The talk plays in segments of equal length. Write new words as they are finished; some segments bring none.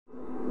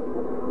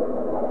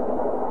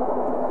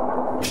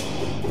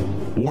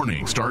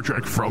Warning, Star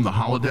Trek From the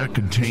Holodeck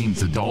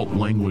contains adult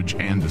language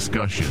and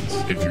discussions.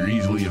 If you're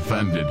easily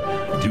offended,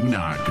 do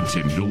not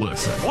continue to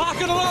listen. Lock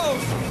and load!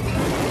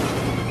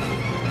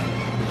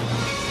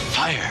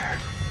 Fire!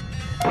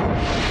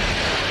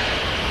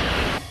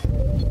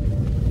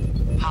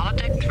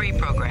 Holodeck 3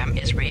 program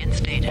is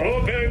reinstated.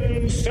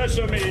 Open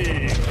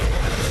sesame!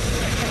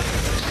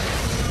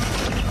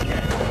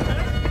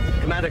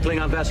 Commander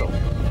Klingon vessel.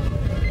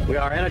 We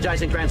are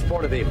energizing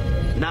transporter beam.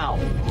 Now.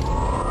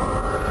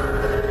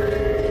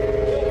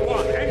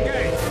 One,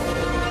 engage!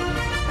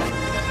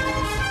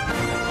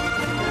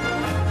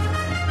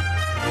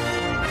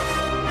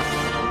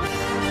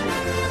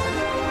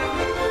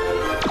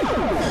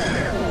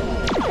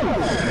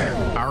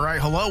 All right,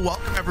 hello,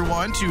 welcome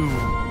everyone to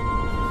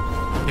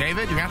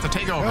David. You're gonna have to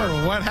take over.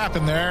 Oh, what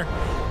happened there?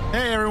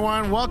 Hey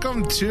everyone,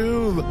 welcome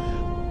to.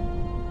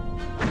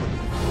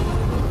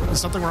 Is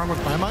something wrong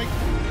with my mic?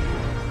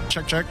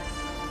 Check.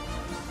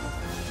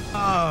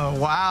 Oh wow!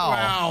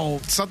 Wow,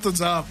 something's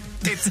up.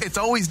 It's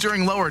always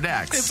during lower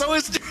decks. It's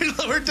always during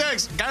lower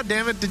decks. God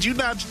damn it! Did you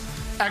not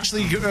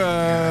actually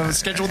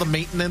schedule the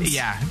maintenance?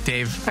 Yeah,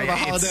 Dave. For the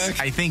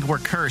holodeck? I think we're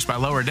cursed by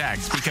lower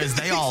decks because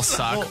they all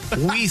suck.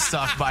 We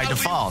suck by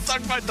default. We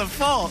suck by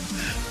default.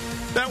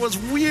 That was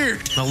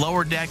weird. The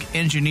lower deck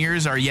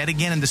engineers are yet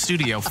again in the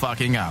studio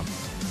fucking up.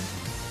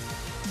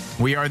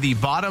 We are the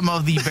bottom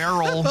of the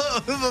barrel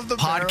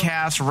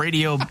podcast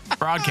radio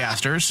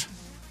broadcasters,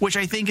 which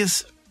I think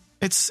is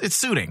it's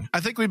suiting. I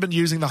think we've been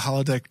using the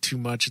holodeck too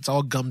much. It's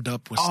all gummed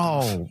up with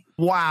stuff. Oh,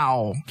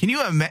 wow. Can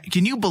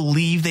you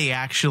believe they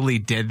actually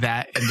did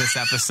that in this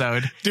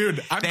episode?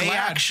 Dude, They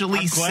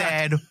actually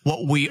said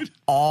what we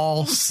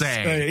all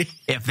say.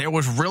 If there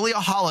was really a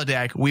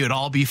holodeck, we would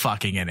all be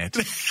fucking in it.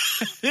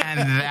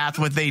 And that's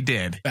what they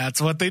did.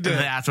 That's what they did.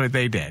 That's what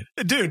they did.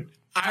 Dude,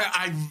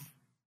 I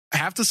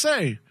have to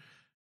say,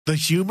 the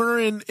humor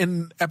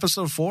in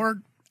episode 4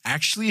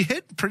 actually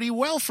hit pretty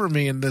well for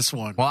me in this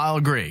one. Well, I'll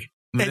agree.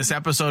 This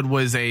episode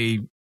was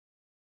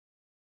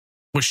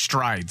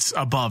strides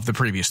above the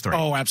previous 3.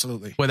 Oh,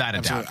 absolutely. Without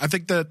a doubt. I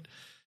think that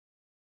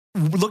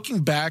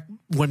looking back,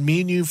 when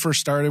me and you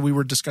first started, we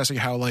were discussing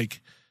how like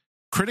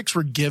critics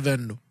were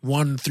given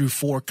 1 through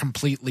 4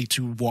 completely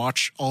to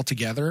watch all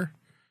together.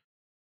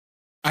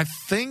 I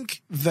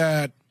think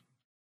that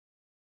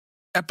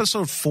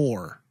episode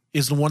 4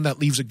 is the one that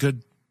leaves a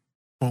good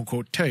quote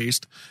unquote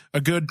taste, a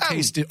good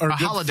taste, or a good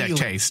holodeck feeling.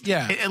 taste.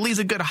 Yeah, it leaves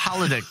a good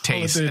holodeck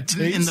taste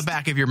in the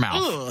back of your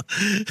mouth. Ugh.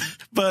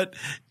 But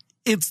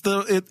it's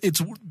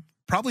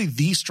probably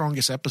the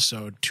strongest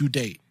episode to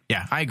date.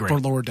 Yeah, I agree. For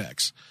Lower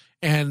Decks.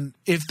 And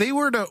if they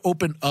were to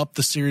open up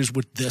the series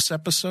with this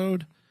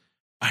episode,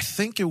 I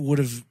think it would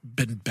have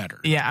been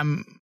better. Yeah,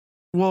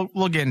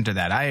 we'll get into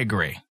that. I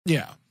agree.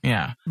 Yeah.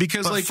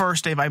 Because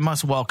first, Dave, I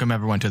must welcome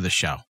everyone to the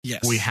show.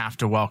 Yes. We have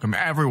to welcome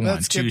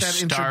everyone to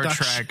Star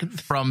Trek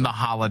From the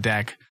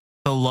Holodeck,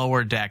 the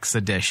Lower Decks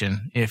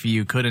edition. If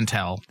you couldn't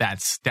tell,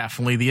 that's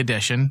definitely the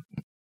edition.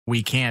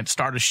 We can't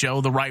start a show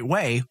the right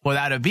way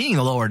without it being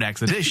the Lower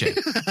Decks edition.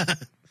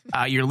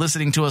 You're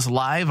listening to us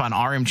live on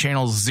RM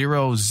channel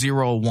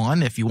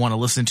 001. If you want to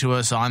listen to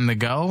us on the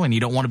go and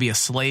you don't want to be a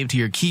slave to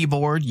your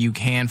keyboard, you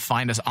can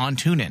find us on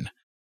TuneIn.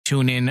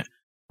 TuneIn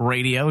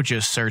Radio,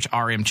 just search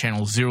RM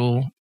channel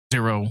 001.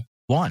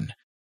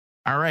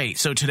 All right,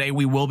 so today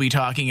we will be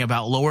talking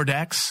about Lower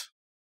Decks,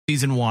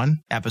 Season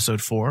 1, Episode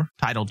 4,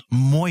 titled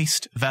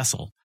Moist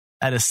Vessel.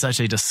 That is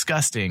such a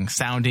disgusting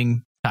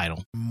sounding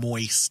title.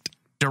 Moist.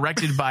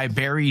 Directed by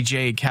Barry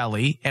J.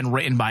 Kelly and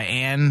written by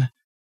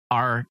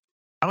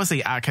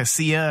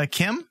Akasia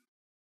Kim?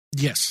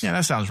 Yes. Yeah,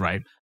 that sounds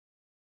right.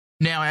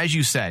 Now, as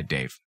you said,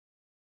 Dave,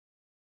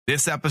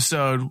 this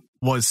episode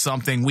was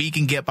something we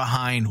can get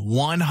behind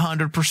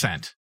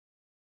 100%.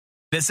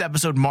 This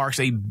episode marks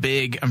a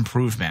big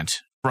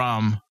improvement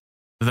from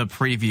the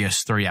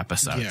previous 3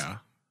 episodes. Yeah.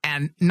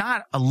 And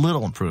not a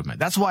little improvement.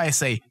 That's why I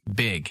say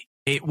big.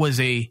 It was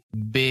a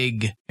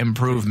big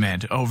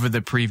improvement over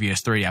the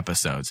previous 3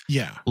 episodes.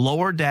 Yeah.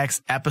 Lower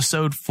Decks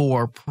episode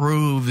 4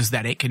 proves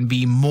that it can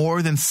be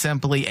more than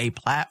simply a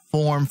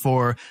platform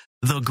for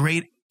the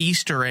great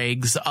Easter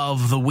eggs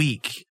of the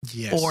week.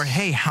 Yes. Or,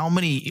 hey, how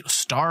many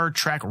Star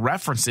Trek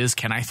references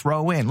can I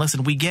throw in?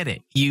 Listen, we get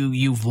it.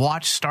 You've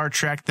watched Star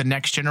Trek The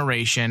Next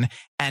Generation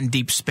and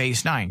Deep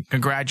Space Nine.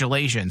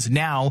 Congratulations.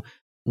 Now,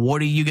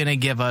 what are you going to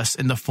give us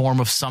in the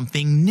form of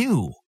something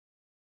new?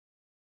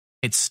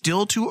 It's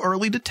still too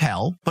early to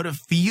tell, but it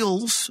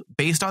feels,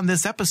 based on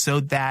this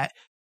episode, that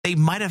they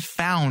might have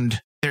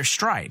found their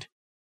stride.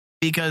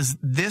 Because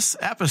this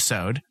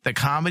episode, the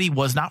comedy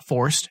was not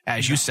forced,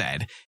 as you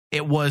said.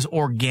 It was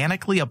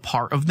organically a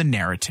part of the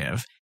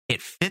narrative.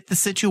 It fit the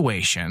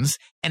situations,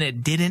 and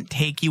it didn't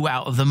take you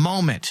out of the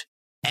moment.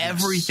 Yes.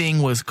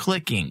 Everything was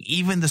clicking.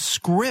 Even the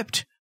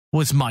script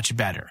was much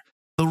better.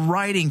 The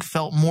writing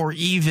felt more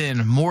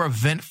even, more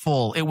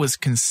eventful. It was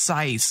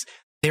concise.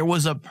 There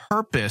was a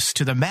purpose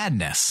to the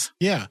madness.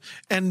 Yeah.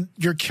 And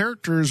your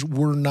characters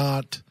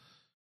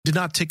did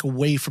not take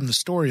away from the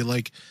story.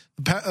 Like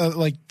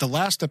the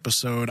last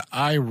episode,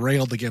 I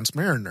railed against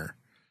Mariner.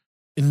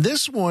 In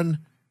this one,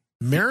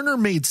 Mariner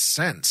made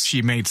sense.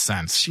 She made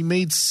sense. She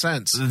made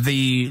sense.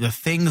 The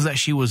things that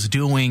she was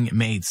doing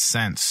made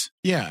sense.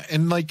 Yeah,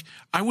 and like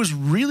I was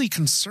really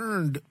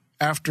concerned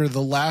after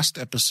the last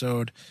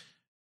episode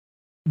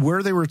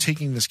where they were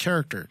taking this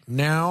character.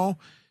 Now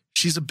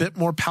she's a bit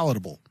more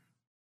palatable.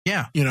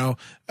 Yeah. You know,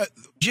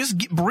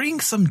 just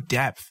bring some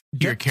depth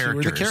to your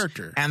characters. The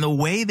character. And the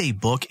way they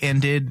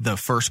bookended the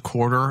first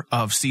quarter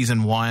of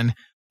season 1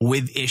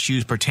 with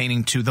issues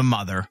pertaining to the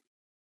mother,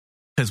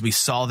 because we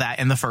saw that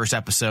in the first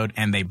episode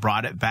and they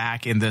brought it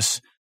back in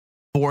this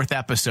 4th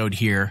episode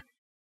here,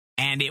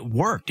 and it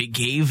worked. It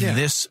gave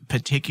this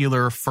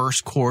particular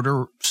first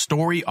quarter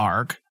story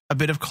arc a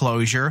bit of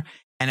closure,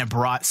 and it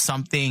brought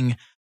something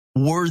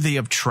worthy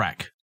of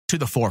Trek to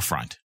the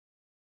forefront.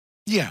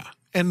 Yeah.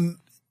 And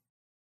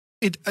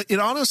it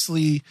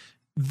honestly,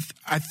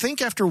 I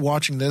think after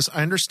watching this,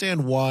 I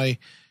understand why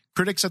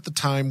critics at the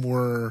time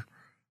were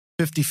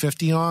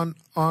 50-50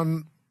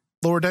 on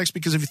Lower Decks,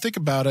 because if you think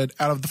about it,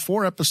 out of the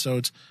 4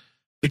 episodes,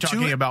 you're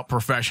talking about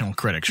professional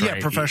critics, right?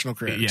 Yeah, professional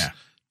critics. Yeah.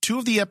 2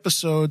 of the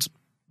episodes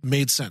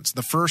made sense,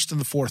 the first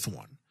and the 4th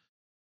one.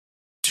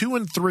 2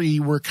 and 3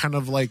 were kind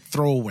of like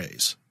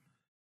throwaways.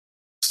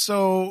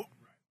 So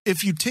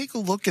if you take a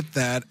look at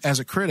that as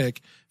a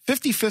critic,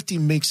 50-50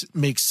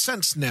 makes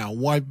sense now.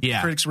 Why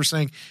critics were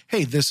saying,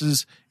 "Hey,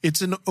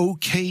 it's an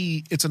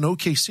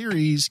okay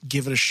series.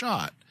 Give it a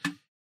shot."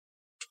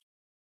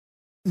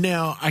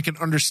 Now I can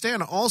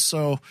understand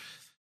also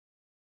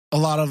a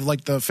lot of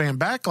like the fan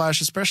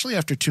backlash, especially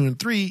after 2 and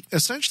 3.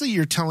 Essentially,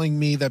 you're telling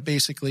me that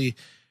basically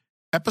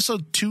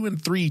episode 2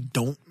 and 3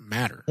 don't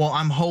matter. Well,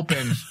 I'm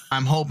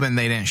hoping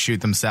they didn't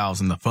shoot themselves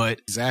in the foot.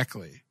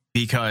 Exactly.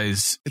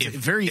 Because it's a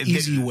very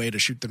easy way to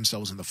shoot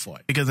themselves in the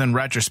foot. Because in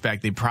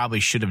retrospect, they probably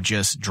should have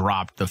just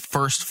dropped the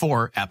first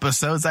 4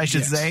 episodes, I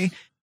should say,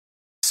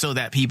 so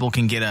that people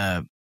can get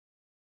a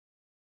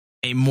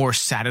more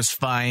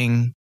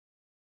satisfying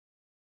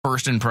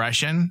first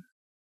impression.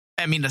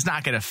 I mean, it's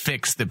not going to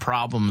fix the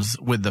problems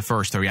with the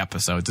first 3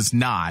 episodes. It's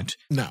not.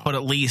 No. But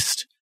at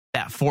least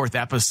that 4th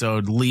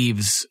episode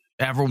leaves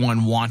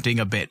everyone wanting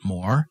a bit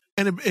more.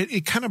 And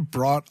it kind of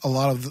brought a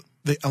lot of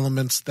the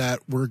elements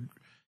that were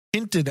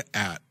hinted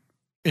at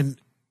in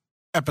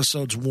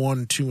episodes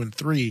 1, 2, and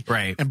 3,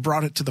 right, and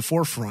brought it to the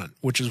forefront,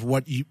 which is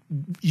what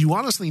you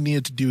honestly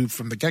needed to do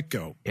from the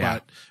get-go. Yeah.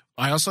 But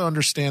I also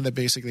understand that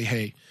basically,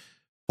 hey,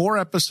 4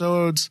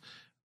 episodes.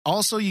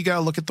 Also, you got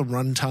to look at the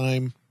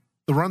runtime.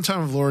 The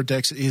runtime of Lower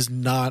Decks is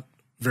not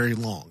very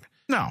long.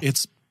 No,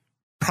 it's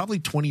probably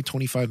 20,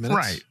 25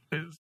 minutes.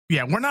 Right.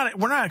 Yeah, we're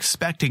not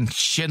expecting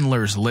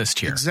Schindler's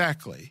List here.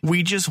 Exactly.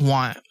 We just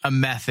want a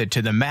method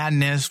to the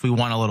madness. We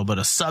want a little bit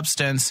of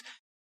substance.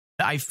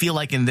 I feel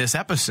like in this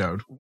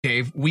episode,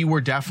 Dave, we were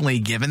definitely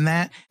given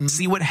that. Mm-hmm.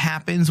 See what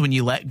happens when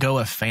you let go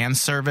of fan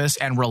service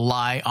and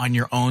rely on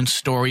your own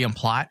story and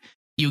plot.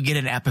 You get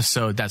an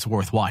episode that's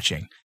worth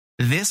watching.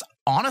 This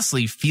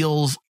honestly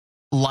feels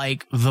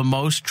like the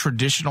most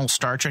traditional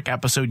Star Trek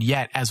episode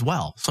yet as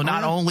well. So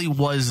not only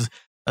was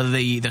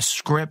the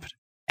script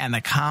and the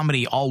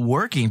comedy all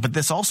working, but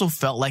this also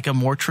felt like a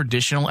more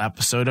traditional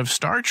episode of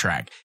Star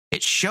Trek.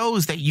 It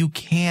shows that you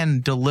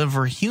can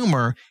deliver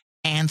humor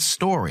and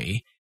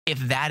story if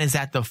that is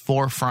at the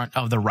forefront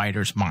of the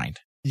writer's mind.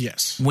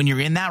 Yes. When you're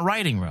in that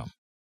writing room,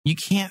 you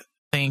can't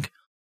think,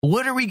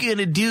 what are we going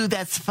to do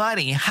that's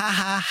funny? Ha,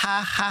 ha,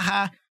 ha, ha,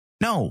 ha.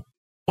 No.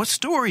 What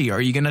story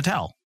are you going to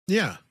tell?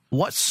 Yeah.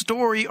 What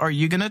story are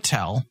you going to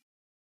tell?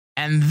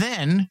 And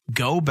then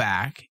go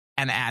back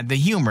and add the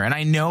humor. And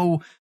I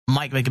know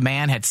Mike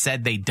McMahon had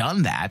said they'd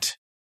done that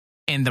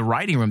in the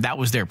writing room. That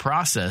was their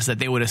process, that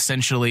they would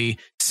essentially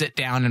sit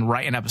down and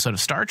write an episode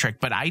of Star Trek.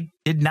 But I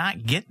did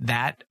not get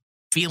that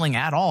feeling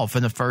at all for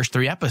the first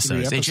 3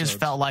 episodes. It just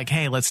felt like,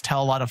 hey, let's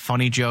tell a lot of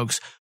funny jokes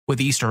with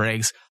Easter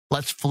eggs.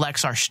 Let's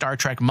flex our Star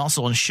Trek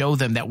muscle and show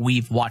them that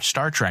we've watched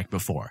Star Trek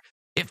before.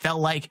 It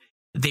felt like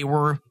they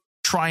were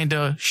trying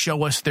to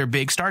show us their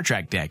big Star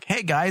Trek deck.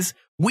 Hey guys,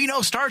 we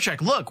know Star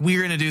Trek. Look, we're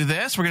going to do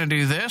this. We're going to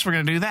do this. We're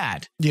going to do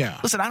that. Yeah.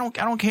 Listen, I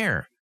don't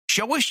care.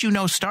 Show us you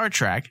know Star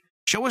Trek.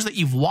 Show us that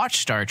you've watched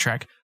Star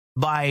Trek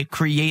by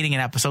creating an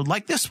episode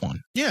like this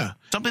one. Yeah.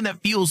 Something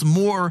that feels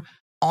more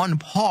on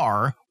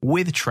par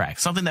with Trek,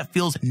 something that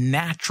feels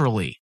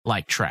naturally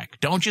like Trek.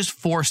 Don't just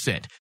force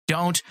it.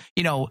 Don't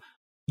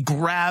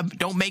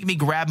make me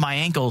grab my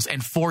ankles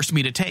and force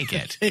me to take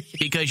it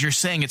because you're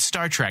saying it's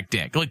Star Trek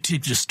dick. Like,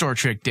 just Star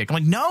Trek dick. I'm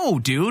like, no,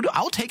 dude,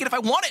 I'll take it if I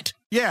want it.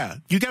 Yeah.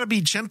 You got to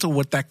be gentle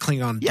with that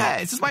Klingon dick. Yeah,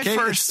 this is my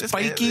first. It's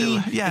spiky.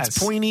 It's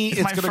pointy.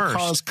 It's going to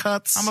cause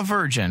cuts. I'm a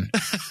virgin.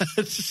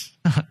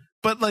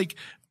 But like,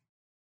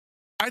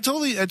 I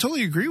totally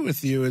agree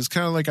with you. It's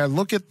kind of like I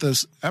look at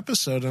this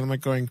episode and I'm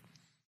like going,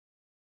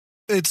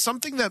 it's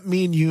something that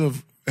me and you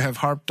have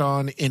harped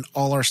on in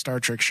all our Star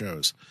Trek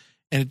shows.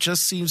 And it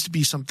just seems to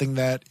be something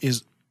that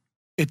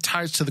it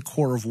ties to the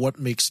core of what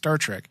makes Star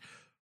Trek.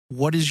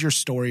 What is your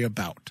story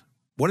about?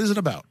 What is it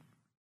about?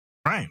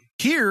 Right.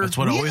 Here, that's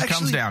what it always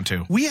comes down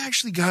to. We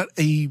actually got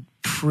a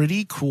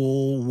pretty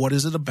cool what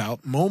is it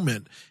about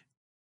moment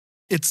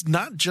it's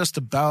not just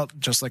about,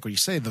 just like what you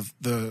say,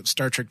 the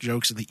Star Trek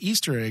jokes and the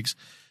Easter eggs.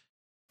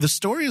 The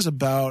story is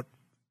about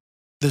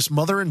this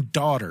mother and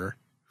daughter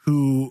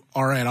who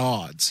are at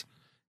odds,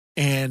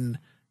 and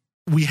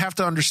we have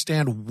to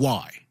understand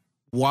why.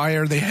 Why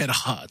are they at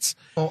odds?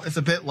 Well, it's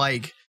a bit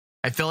like,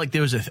 I feel like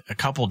there was a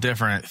couple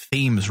different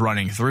themes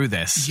running through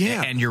this.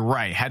 Yeah. And you're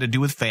right. It had to do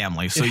with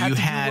family. So you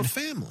had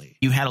family.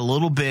 You had a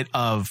little bit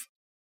of,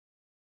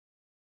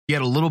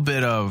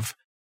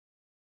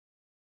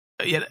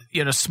 you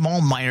had a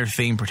small minor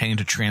theme pertaining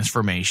to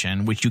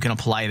transformation, which you can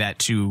apply that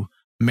to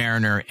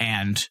Mariner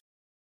and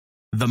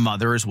the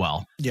mother as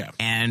well. Yeah.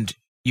 And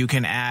you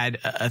can add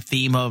a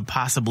theme of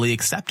possibly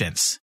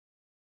acceptance.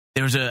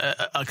 There's a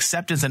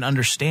acceptance and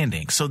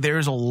understanding. So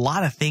there's a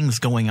lot of things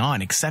going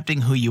on, accepting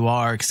who you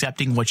are,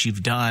 accepting what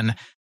you've done.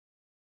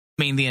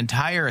 I mean, the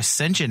entire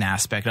ascension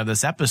aspect of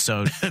this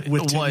episode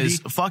was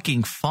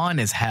fucking fun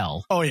as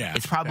hell. Oh, yeah.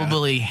 It's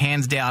probably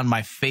hands down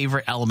my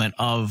favorite element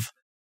of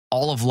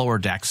all of Lower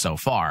Deck so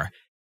far.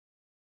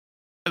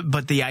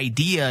 But the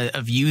idea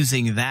of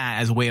using that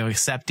as a way of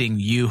accepting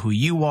you, who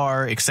you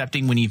are,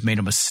 accepting when you've made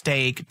a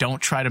mistake,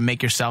 don't try to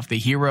make yourself the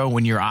hero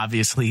when you're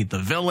obviously the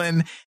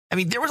villain. I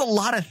mean, there was a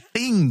lot of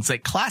things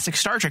like classic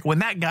Star Trek when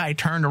that guy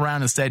turned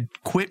around and said,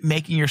 quit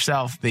making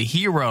yourself the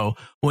hero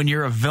when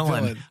you're a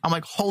villain. I'm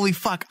like, holy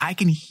fuck, I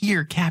can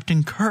hear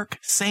Captain Kirk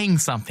saying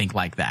something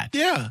like that.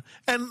 Yeah.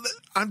 And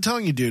I'm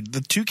telling you, dude,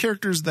 the two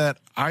characters that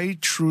I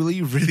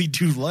truly, really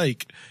do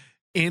like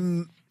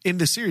in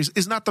the series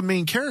is not the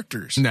main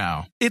characters.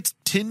 No. It's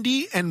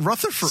Tendi and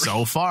Rutherford.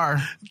 So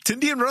far.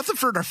 Tendi and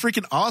Rutherford are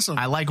freaking awesome.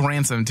 I like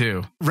Ransom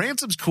too.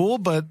 Ransom's cool,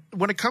 but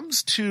when it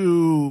comes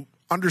to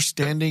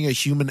understanding a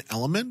human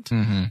element,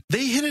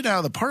 they hit it out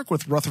of the park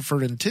with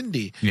Rutherford and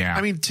Tendi. Yeah. I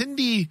mean,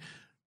 Tendi,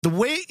 the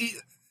way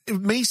it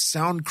may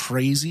sound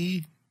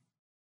crazy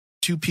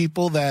to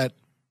people that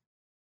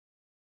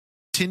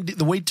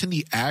the way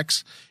Tendi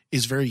acts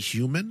is very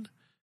human,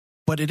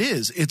 but it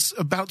is. It's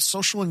about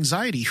social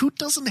anxiety. Who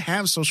doesn't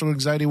have social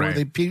anxiety where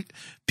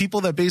people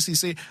that basically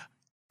say,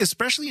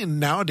 especially in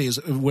nowadays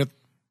with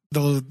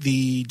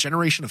the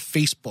generation of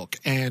Facebook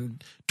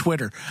and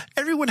Twitter,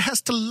 everyone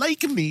has to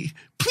like me.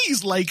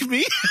 Please like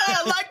me.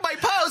 Like my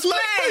post,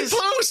 like my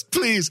post,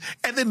 please.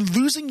 And then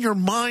losing your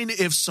mind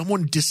if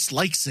someone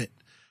dislikes it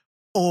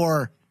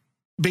or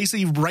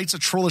basically writes a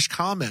trollish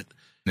comment.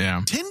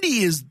 Yeah.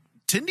 Tendi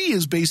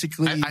is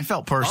basically. I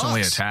felt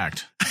personally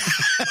attacked,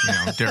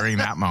 during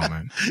that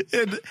moment.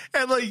 And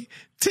like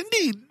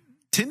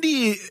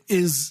Tendi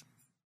is,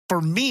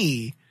 for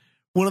me,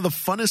 one of the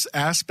funnest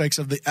aspects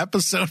of the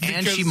episode.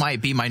 And she might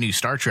be my new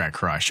Star Trek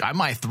crush. I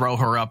might throw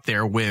her up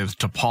there with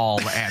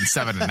T'Pol and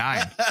 7 and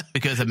 9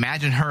 because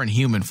imagine her in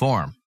human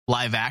form,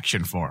 live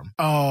action form.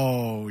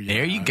 Oh, yeah.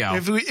 There you go.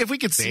 If we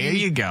could see, there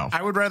you go.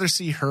 I would rather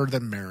see her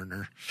than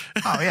Mariner.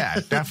 Oh yeah,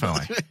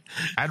 definitely.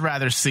 I'd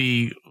rather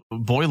see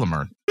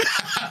Boilermer.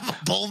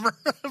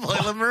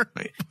 Boilermer?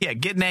 Yeah,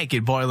 get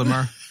naked,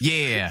 Boilermer.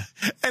 Yeah.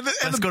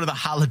 Let's go to the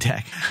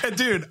holodeck. And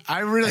dude, I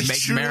really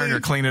make Mariner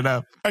clean it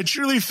up. I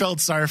truly felt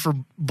sorry for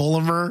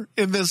Boilermer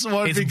in this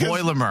one. It's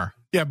Boilermer.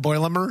 Yeah,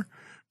 Boilermer.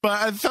 But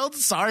I felt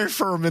sorry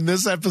for him in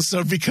this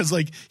episode because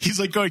like he's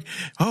like going,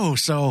 oh,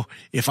 so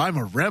if I'm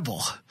a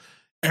rebel,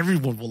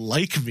 everyone will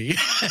like me.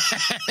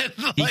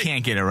 He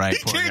can't get it right.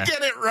 He can't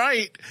get it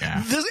right.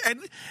 Yeah. And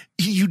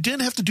you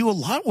didn't have to do a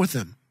lot with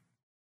him,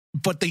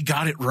 but they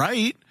got it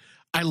right.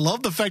 I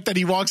love the fact that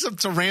he walks up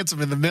to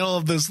Ransom in the middle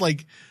of this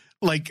like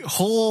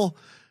whole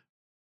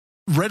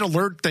red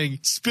alert thing,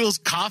 spills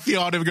coffee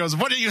on him and goes,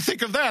 what do you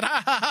think of that?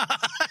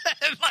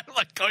 And I'm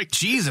like going,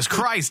 Jesus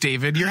Christ,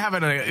 David, you're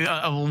having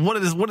what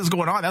is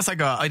going on? That's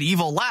like an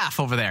evil laugh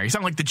over there. You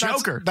sound like the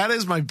Joker. That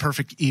is my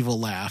perfect evil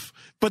laugh.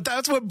 But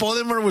that's what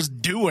Boilermer was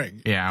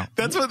doing. Yeah.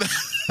 That's what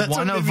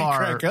one of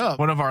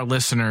our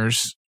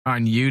listeners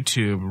on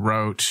YouTube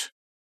wrote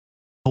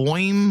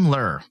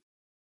Boimler.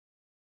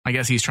 I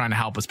guess he's trying to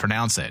help us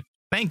pronounce it.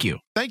 Thank you.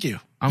 Thank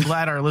you. I'm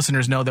glad our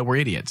listeners know that we're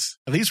idiots.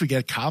 At least we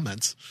get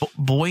comments.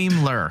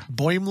 Boimler.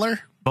 Boimler?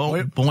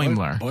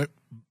 Boimler.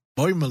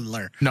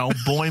 Boimler. No,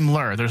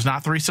 Boimler. There's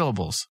not 3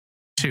 syllables.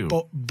 2.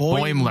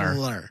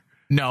 Boimler.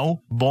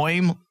 No,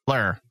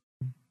 Boimler.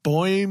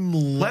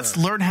 Boimler. Let's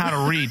learn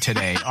how to read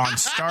today on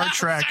Star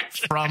Trek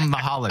from the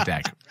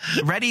holodeck.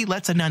 Ready?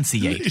 Let's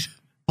enunciate.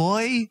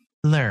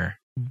 Boiler.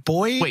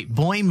 Wait,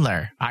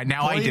 Boimler.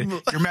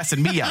 You're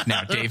messing me up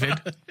now, David.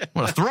 I'm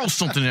going to throw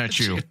something at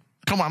you.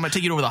 Come on, I'm going to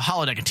take you over the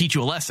holodeck and teach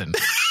you a lesson.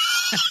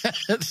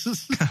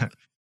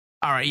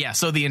 All right, yeah.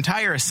 So the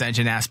entire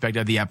Ascension aspect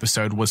of the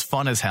episode was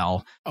fun as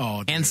hell.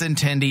 Oh, Ensign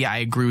Tendi, I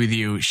agree with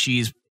you.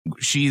 She's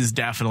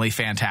definitely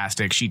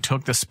fantastic. She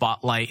took the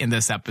spotlight in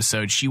this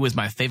episode. She was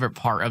my favorite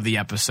part of the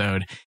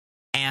episode.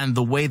 And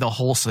the way the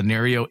whole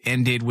scenario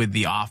ended with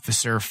the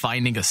officer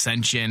finding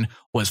Ascension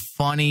was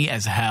funny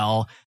as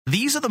hell.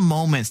 These are the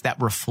moments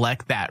that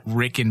reflect that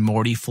Rick and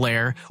Morty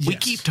flair. Yes. We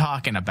keep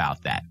talking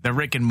about that, the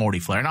Rick and Morty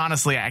flair. And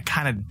honestly, I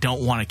kind of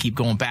don't want to keep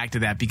going back to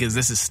that because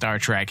this is Star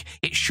Trek.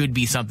 It should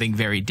be something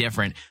very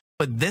different.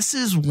 But this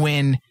is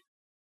when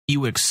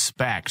you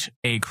expect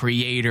a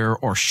creator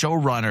or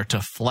showrunner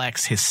to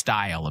flex his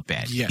style a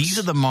bit. Yes. These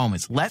are the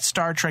moments. Let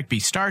Star Trek be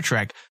Star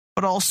Trek,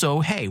 but also,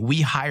 hey,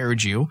 we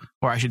hired you,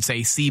 or I should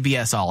say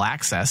CBS All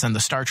Access and the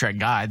Star Trek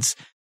gods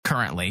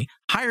currently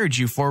hired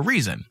you for a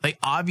reason. They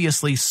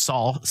obviously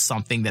saw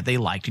something that they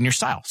liked in your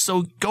style.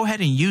 So go ahead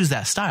and use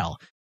that style.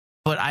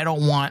 But I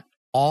don't want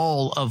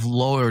all of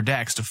Lower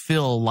Decks to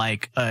feel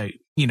like a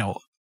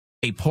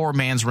poor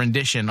man's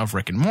rendition of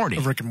Rick and Morty.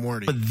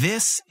 But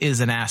this is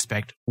an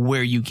aspect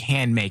where you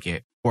can make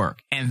it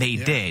work. And they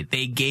did.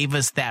 They gave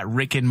us that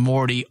Rick and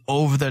Morty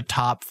over the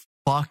top,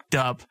 fucked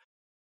up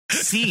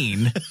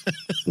scene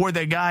where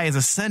the guy is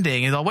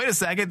ascending and he's like, wait a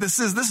second, this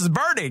is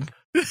burning.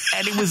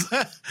 And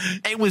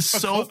it was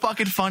so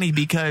fucking funny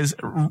because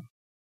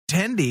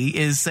Tendi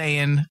is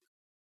saying,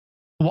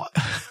 what?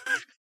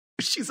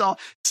 She's all,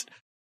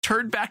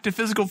 turn back to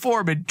physical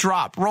form and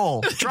drop,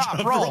 roll,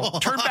 drop, roll,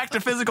 turn back to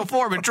physical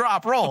form and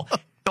drop, roll.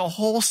 The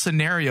whole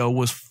scenario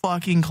was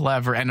fucking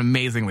clever and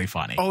amazingly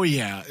funny. Oh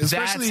yeah.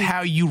 That's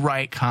how you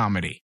write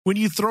comedy. When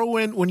you throw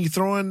in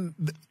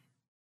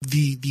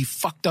the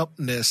fucked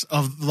upness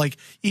of, like,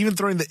 even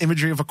throwing the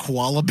imagery of a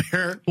koala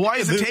bear. Why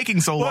is it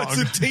taking so long? Why is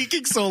it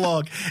taking so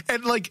long?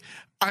 And like,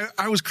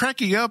 I was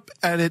cracking up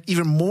at it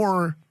even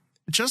more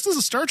just as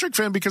a Star Trek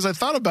fan, because I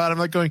thought about it. I'm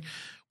like going,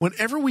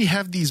 whenever we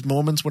have these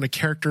moments when a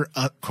character,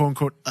 quote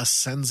unquote,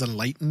 ascends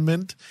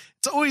enlightenment,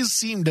 it's always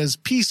seemed as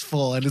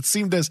peaceful and it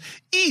seemed as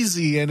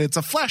easy and it's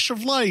a flash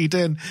of light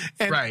and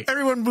right.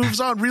 Everyone moves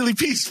on really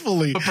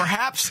peacefully. But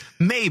perhaps,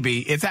 maybe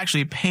it's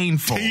actually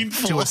painful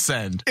to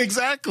ascend.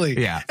 Exactly.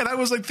 Yeah. And I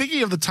was like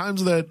thinking of the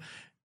times that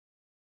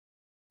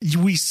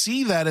we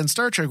see that in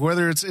Star Trek,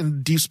 whether it's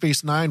in Deep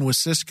Space Nine with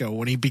Sisko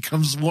when he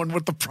becomes one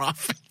with the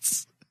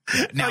prophets.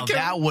 Now,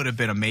 that would have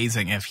been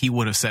amazing if he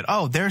would have said,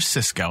 oh, there's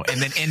Sisko,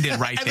 and then ended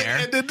right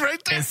there.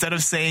 Instead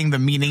of saying the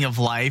meaning of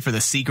life or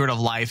the secret of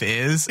life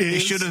is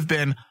it should have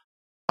been,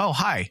 oh,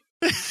 hi,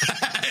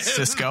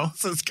 Sisko.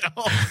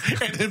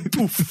 And then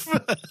poof.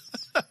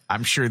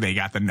 I'm sure they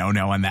got the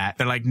no-no on that.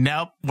 They're like,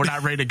 nope, we're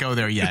not ready to go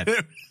there yet.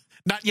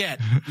 Not yet.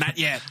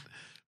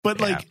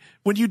 But like,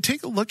 when you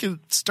take a look at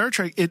Star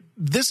Trek,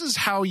 this is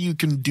how you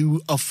can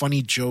do a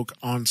funny joke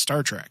on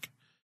Star Trek.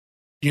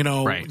 You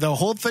know, The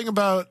whole thing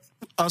about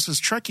us as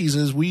Trekkies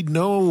is we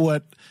know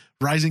what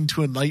rising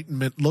to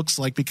enlightenment looks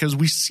like because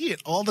we see it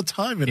all the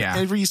time in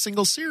every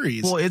single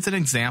series. Well, it's an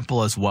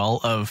example as well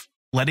of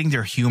letting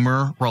their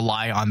humor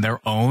rely on their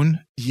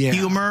own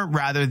humor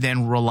rather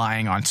than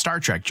relying on Star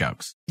Trek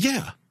jokes.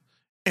 Yeah.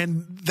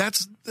 And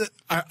that's,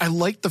 I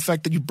like the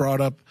fact that you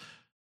brought up,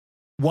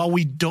 while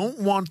we don't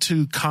want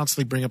to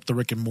constantly bring up the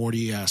Rick and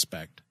Morty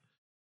aspect,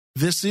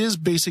 this is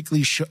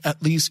basically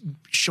at least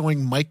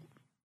showing Mike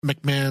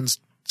McMahon's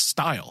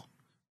style.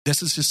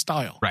 This is his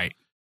style. Right.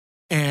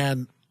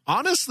 And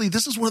honestly,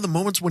 this is one of the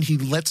moments when he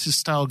lets his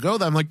style go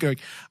that I'm like going,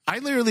 I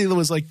literally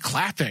was like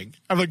clapping.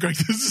 I'm like going,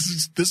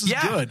 this is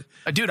good.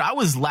 Dude, I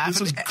was laughing.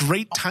 This was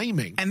great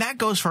timing. And that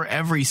goes for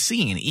every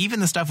scene. Even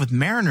the stuff with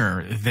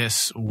Mariner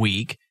this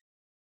week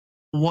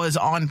was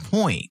on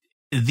point.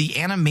 The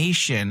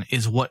animation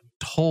is what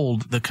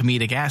told the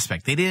comedic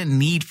aspect. They didn't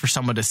need for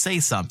someone to say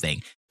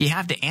something. You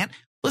have to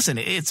listen,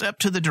 it's up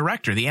to the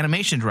director, the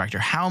animation director.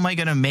 How am I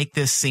going to make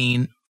this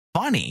scene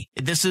funny?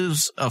 This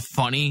is a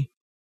funny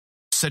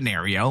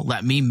scenario.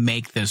 Let me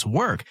make this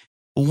work.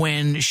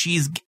 When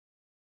she's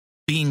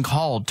being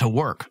called to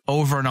work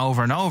over and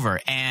over and over,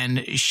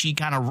 and she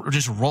kind of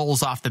just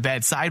rolls off the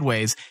bed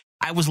sideways,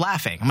 I was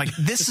laughing. I'm like,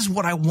 this is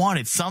what I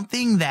wanted.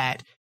 Something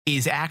that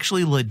is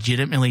actually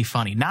legitimately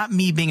funny. Not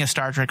me being a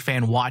Star Trek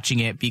fan watching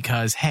it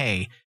because,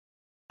 hey,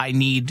 I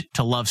need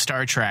to love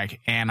Star Trek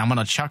and I'm going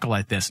to chuckle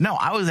at this. No,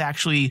 I was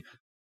actually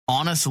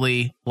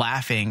honestly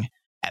laughing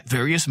at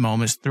various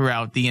moments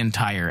throughout the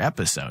entire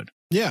episode.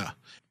 Yeah.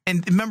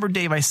 And remember,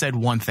 Dave, I said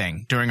one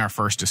thing during our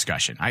first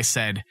discussion. I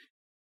said,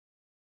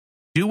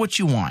 do what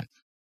you want,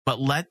 but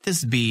let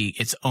this be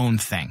its own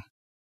thing.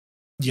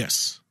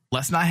 Yes.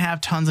 Let's not have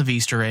tons of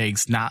Easter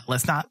eggs.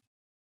 Let's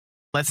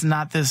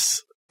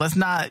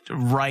not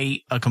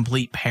write a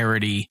complete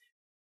parody.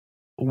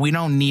 We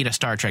don't need a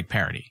Star Trek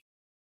parody.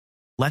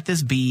 Let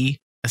this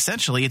be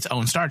essentially its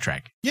own Star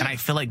Trek. Yeah. And I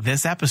feel like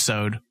this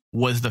episode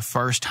was the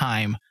first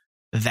time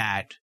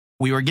that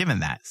we were given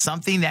that.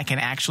 Something that can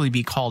actually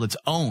be called its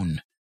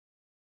own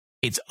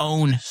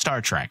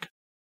Star Trek.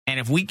 And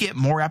if we get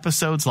more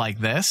episodes like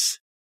this,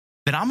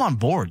 then I'm on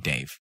board,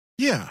 Dave.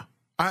 Yeah.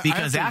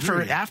 Because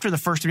after the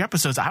first 3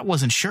 episodes, I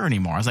wasn't sure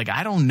anymore. I was like,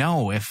 I don't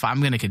know if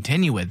I'm going to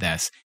continue with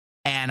this.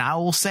 And I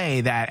will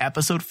say that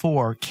episode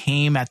 4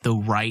 came at the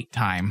right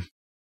time.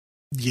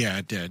 Yeah,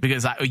 it did.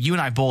 Because you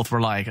and I both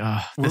were like,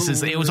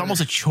 it was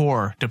almost a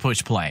chore to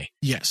push play.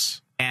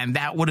 Yes. And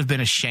that would have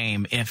been a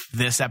shame if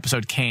this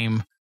episode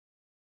came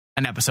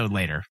an episode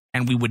later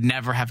and we would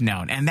never have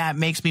known. And that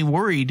makes me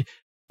worried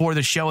for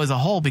the show as a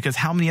whole, because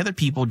how many other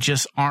people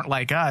just aren't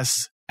like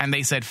us and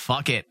they said,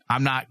 fuck it,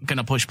 I'm not going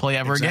to push play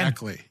ever again.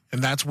 Exactly.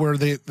 And that's where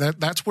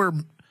that's where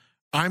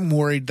I'm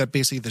worried that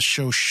basically the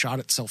show shot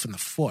itself in the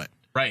foot.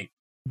 Right.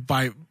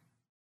 By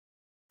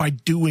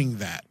doing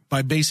that,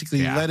 by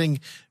basically letting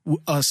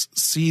us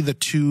see the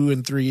 2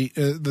 and 3,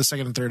 the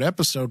second and third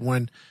episode,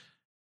 when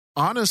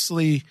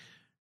honestly,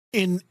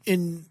 in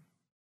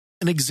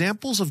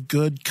examples of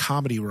good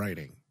comedy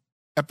writing,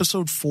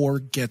 episode 4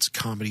 gets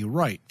comedy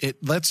right.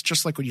 It lets,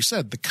 just like what you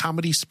said, the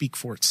comedy speak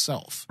for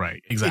itself.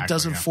 Right. Exactly. It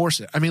doesn't force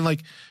it. I mean,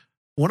 like,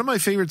 one of my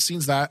favorite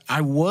scenes that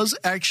I was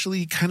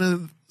actually kind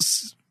of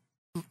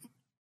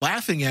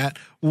laughing at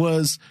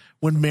was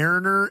when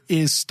Mariner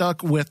is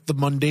stuck with the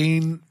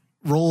mundane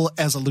role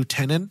as a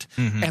lieutenant,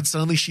 and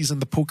suddenly she's in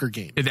the poker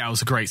game. That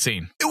was a great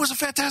scene. It was a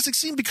fantastic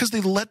scene because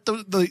they let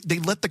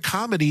the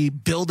comedy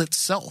build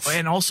itself.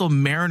 And also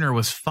Mariner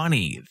was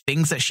funny.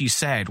 Things that she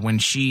said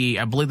when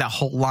I believe that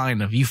whole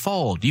line of you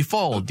fold,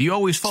 you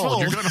always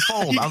fold. You're going to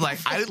fold. I was like,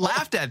 I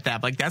laughed at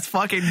that. Like, that's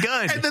fucking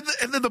good. And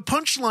then the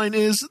punchline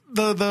is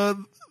the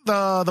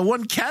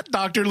one cat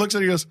doctor looks at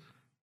her and goes,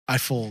 I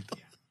fold.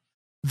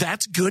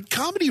 That's good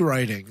comedy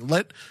writing.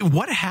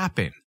 What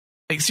happened?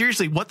 Like,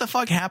 seriously, what the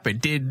fuck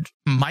happened? Did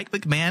Mike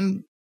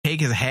McMahon take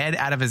his head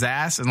out of his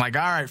ass and like,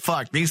 all right,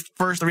 fuck, these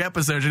first 3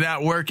 episodes are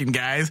not working,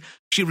 guys.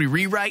 Should we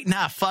rewrite?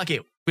 Nah, fuck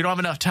it. We don't have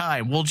enough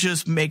time. We'll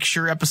just make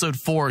sure episode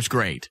 4 is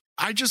great.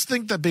 I just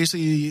think that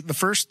basically the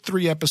first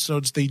 3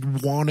 episodes they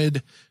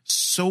wanted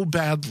so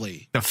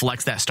badly to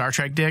flex that Star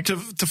Trek dick. To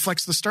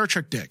flex the Star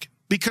Trek dick.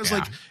 Because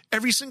like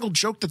every single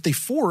joke that they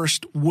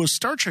forced was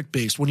Star Trek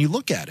based when you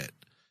look at it.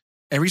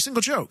 Every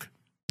single joke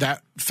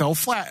that fell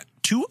flat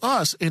to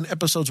us in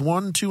episodes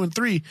 1, 2, and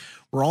 3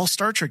 were all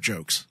Star Trek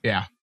jokes.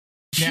 Yeah.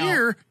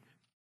 Here,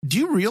 do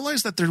you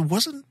realize that there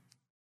wasn't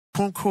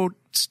quote unquote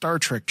Star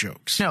Trek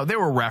jokes? No, there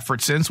were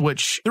references,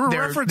 which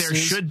there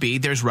should be.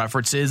 There's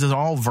references in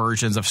all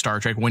versions of Star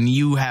Trek. When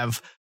you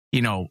have,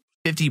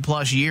 50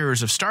 plus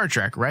years of Star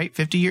Trek, right?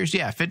 50 years?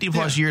 Yeah, 50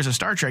 plus years of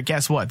Star Trek.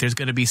 Guess what? There's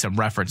going to be some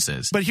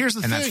references. But here's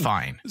the thing. And that's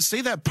fine.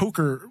 Say that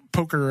poker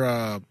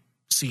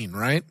scene,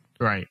 right?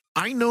 Right.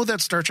 I know that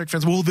Star Trek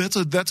fans, well, that's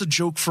a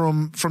joke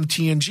from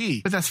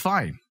TNG. But that's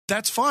fine.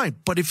 That's fine.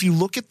 But if you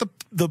look at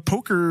the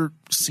poker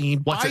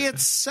scene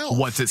itself.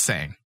 What's it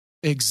saying?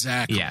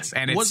 Exactly. Yes.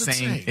 And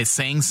it's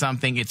saying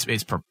something.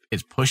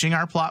 It's pushing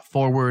our plot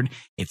forward.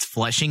 It's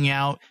fleshing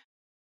out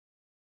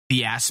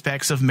the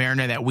aspects of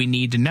Mariner that we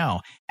need to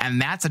know.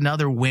 And that's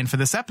another win for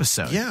this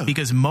episode. Yeah.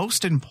 Because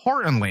most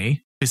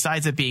importantly,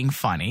 besides it being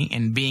funny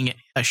and being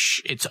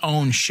its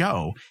own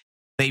show,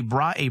 they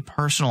brought a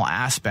personal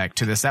aspect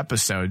to this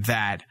episode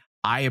that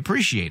I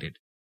appreciated.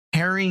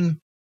 Pairing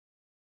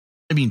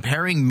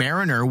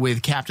Mariner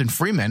with Captain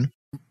Freeman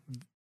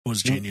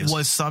was genius.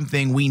 Was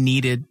something we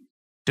needed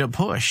to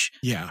push.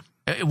 Yeah.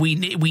 We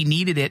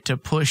needed it to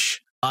push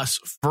us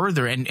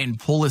further and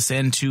pull us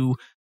into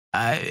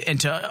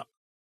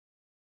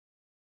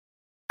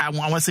I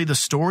want to say the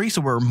story,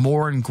 so we're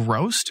more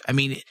engrossed. I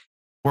mean,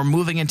 we're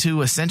moving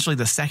into essentially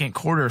the second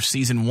quarter of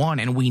season 1,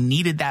 and we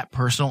needed that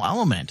personal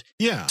element.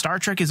 Yeah. Star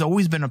Trek has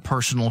always been a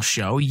personal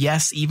show.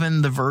 Yes,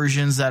 even the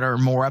versions that are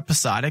more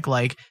episodic,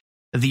 like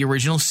the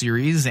original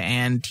series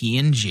and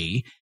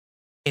TNG,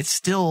 it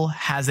still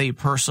has a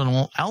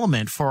personal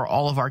element for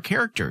all of our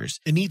characters.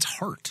 It needs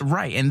heart.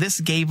 Right. And this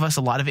gave us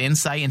a lot of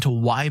insight into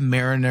why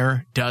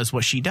Mariner does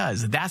what she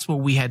does. That's what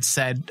we had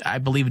said, I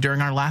believe,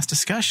 during our last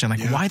discussion.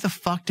 Like, why the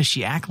fuck does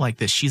she act like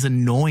this? She's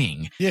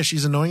annoying. Yeah,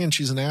 she's annoying and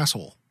she's an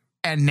asshole.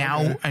 And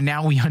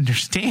now we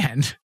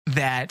understand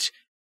that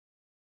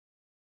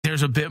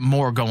there's a bit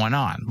more going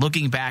on.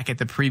 Looking back at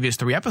the previous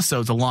 3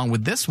 episodes, along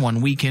with this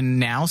one, we can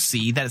now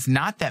see that it's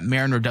not that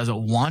Mariner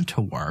doesn't want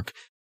to work.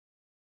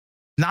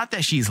 Not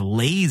that she's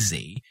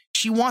lazy.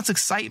 She wants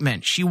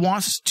excitement. She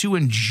wants to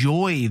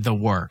enjoy the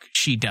work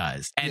she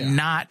does and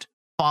not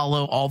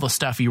follow all the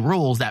stuffy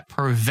rules that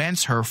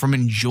prevents her from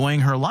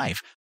enjoying her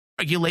life.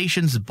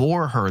 Regulations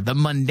bore her, the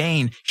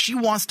mundane. She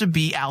wants to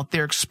be out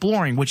there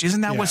exploring, which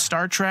isn't that what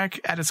Star Trek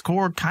at its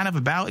core kind of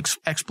about,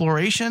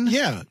 exploration?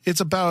 Yeah,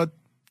 it's about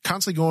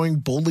constantly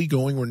boldly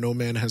going where no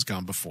man has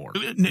gone before.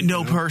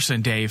 No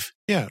person, Dave.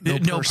 Yeah,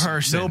 no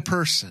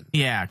person.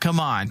 Yeah, come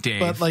on,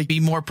 Dave. But be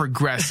more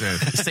progressive.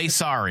 Say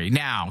sorry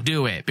now.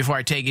 Do it before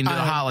I take you into the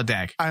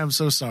holodeck. I am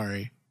so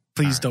sorry.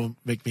 Please don't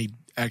make me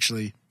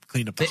actually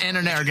clean up the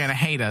internet are gonna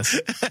hate us.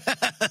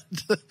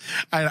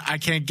 I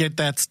can't get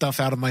that stuff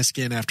out of my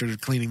skin after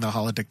cleaning the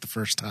holodeck the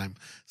first time.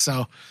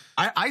 So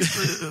I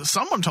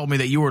someone told me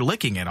that you were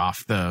licking it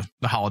off the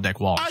holodeck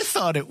wall. I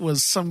thought it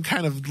was some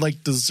kind of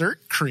like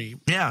dessert cream.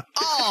 Yeah.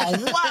 Oh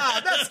wow,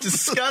 that's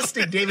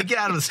disgusting, David. Get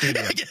out of the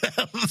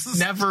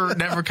studio.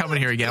 Never coming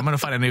here again. I'm gonna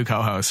find a new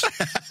co-host.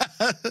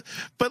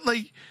 But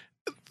like,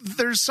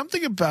 there's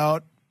something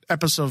about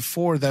episode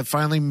 4 that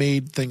finally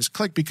made things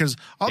click, because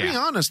I'll be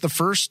honest, the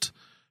first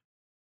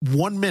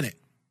 1 minute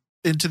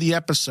into the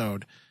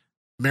episode,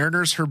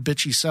 Mariner's her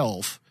bitchy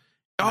self.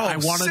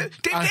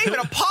 David,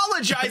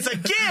 apologize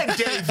again,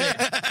 David.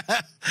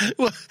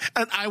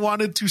 And I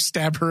wanted to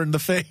stab her in the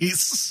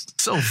face.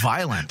 So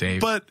violent,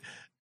 Dave. But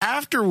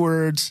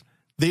afterwards,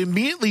 they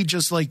immediately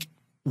just like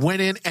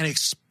went in and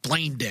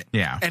explained it.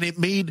 Yeah. And it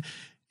made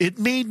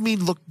me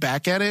look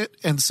back at it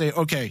and say,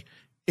 okay,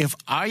 if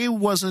I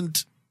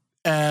wasn't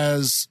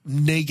as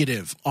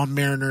negative on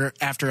Mariner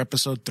after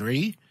episode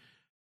 3,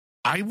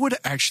 I would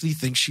actually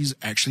think she's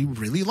actually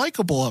really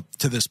likable up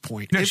to this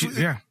point.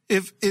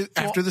 If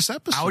after this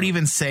episode, I would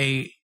even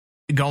say,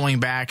 going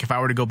back, if I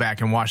were to go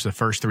back and watch the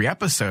first 3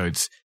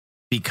 episodes,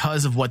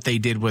 because of what they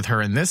did with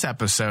her in this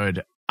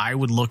episode, I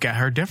would look at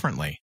her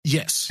differently.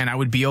 Yes. And I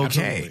would be okay.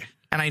 Absolutely.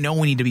 And I know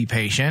we need to be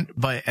patient,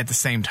 but at the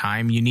same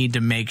time, you need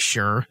to make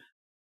sure,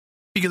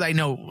 because I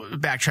know,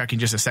 backtracking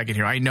just a second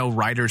here, I know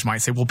writers might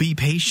say, well, be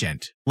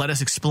patient. Let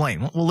us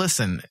explain. Well,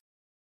 listen,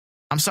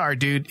 I'm sorry,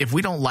 dude. If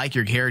we don't like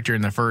your character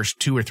in the first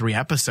 2 or 3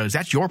 episodes,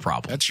 that's your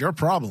problem. That's your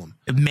problem.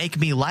 Make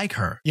me like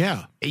her.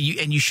 Yeah.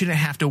 And you shouldn't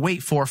have to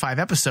wait 4 or 5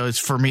 episodes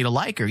for me to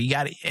like her. You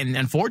got to, and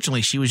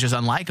unfortunately, she was just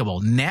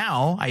unlikable.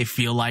 Now I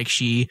feel like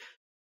she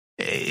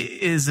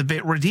is a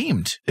bit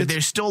redeemed.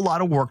 There's still a lot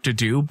of work to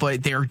do,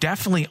 but they're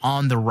definitely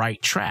on the right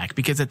track,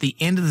 because at the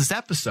end of this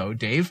episode,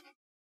 Dave,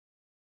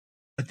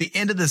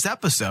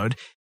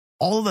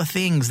 all the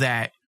things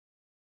that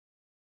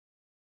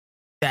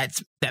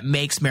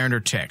makes Mariner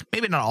tick,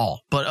 maybe not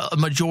all, but a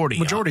majority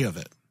of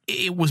it,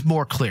 it was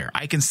more clear.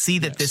 I can see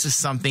that this is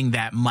something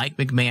that Mike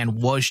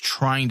McMahon was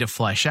trying to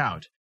flesh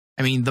out.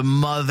 I mean, the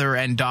mother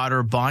and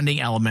daughter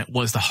bonding element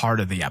was the heart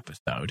of the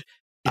episode.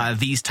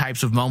 These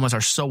types of moments are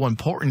so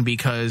important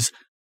because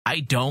I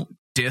don't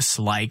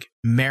dislike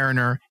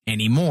Mariner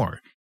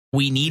anymore.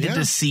 We needed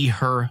to see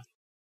her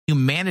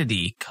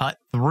humanity cut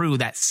through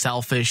that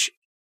selfish,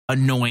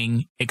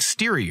 annoying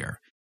exterior.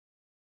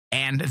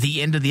 And at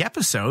the end of the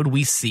episode,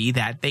 we see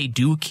that they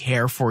do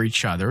care for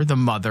each other, the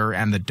mother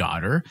and the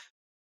daughter,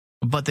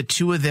 but the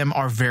two of them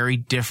are very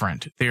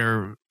different.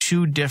 They're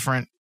 2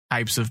 different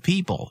types of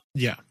people.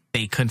 Yeah.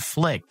 They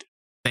conflict.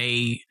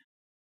 They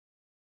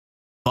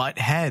butt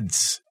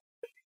heads.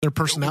 Their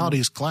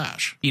personalities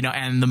clash.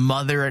 And the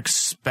mother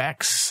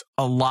expects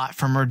a lot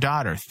from her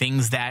daughter,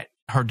 things that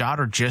her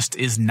daughter just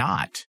is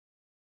not.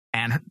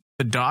 And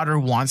the daughter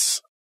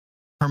wants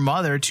her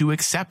mother to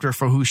accept her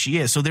for who she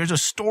is. So there's a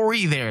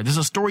story there. There's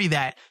a story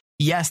that,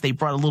 yes, they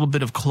brought a little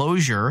bit of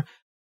closure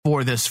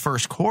for this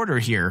first quarter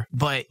here,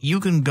 but you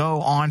can go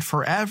on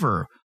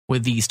forever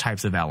with these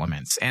types of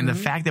elements. And the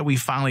fact that we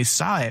finally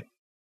saw it,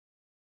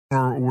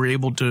 or we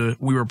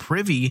were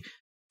privy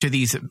to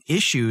these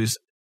issues,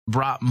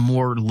 brought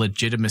more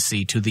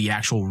legitimacy to the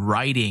actual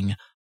writing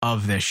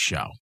of this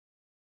show.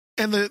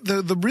 And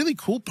the really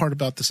cool part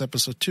about this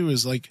episode too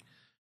is, like,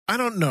 I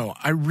don't know,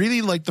 I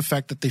really like the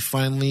fact that we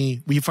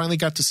finally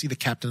got to see the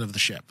captain of the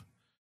ship.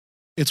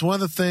 It's one of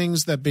the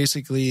things that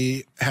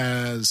basically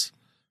has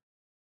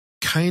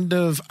kind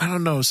of, I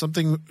don't know,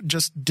 something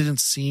just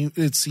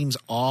it seems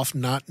off,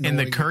 not knowing.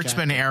 In the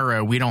Kurtzman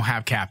era, we don't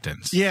have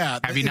captains. Yeah.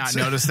 Have you not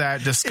noticed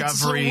that?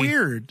 Discovery. It's so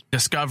weird.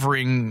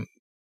 Discovering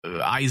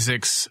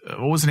Isaac's,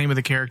 what was the name of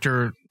the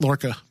character?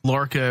 Lorca.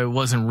 Lorca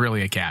wasn't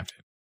really a captain.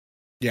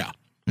 Yeah.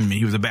 I mean,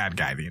 he was a bad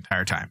guy the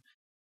entire time.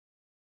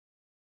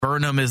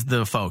 Burnham is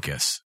the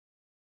focus.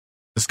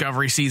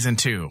 Discovery season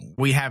 2.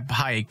 We have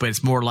Pike, but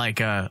it's more like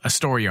a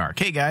story arc.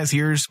 Hey guys,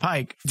 here's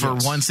Pike for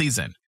 1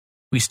 season.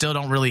 We still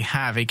don't really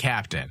have a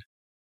captain.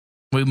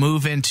 We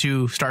move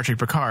into Star Trek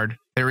Picard.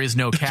 There is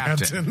no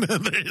captain.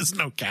 There is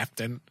no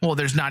captain. Well,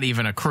 there's not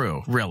even a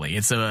crew, really.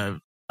 It's a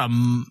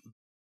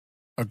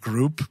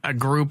group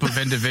of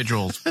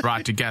individuals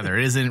brought together.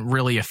 It isn't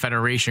really a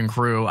Federation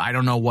crew. I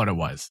don't know what it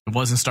was. It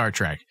wasn't Star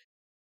Trek.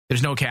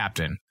 There's no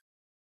captain.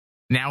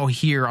 Now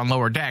here on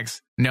Lower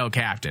Decks, no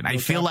captain. I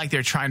feel like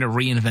they're trying to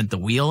reinvent the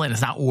wheel, and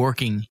it's not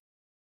working.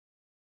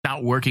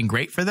 Not working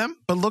great for them.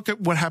 But look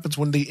at what happens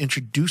when they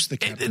introduce the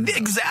captain.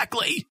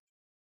 Exactly.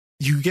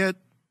 You get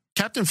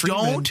Captain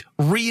Freeman. Don't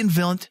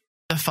reinvent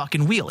the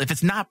fucking wheel. If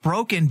it's not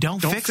broken, don't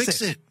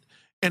fix it.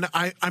 And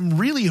I'm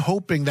really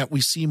hoping that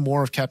we see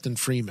more of Captain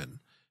Freeman,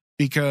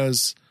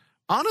 because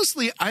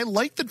honestly, I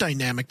like the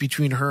dynamic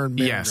between her and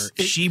Mariner. Yes,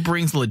 she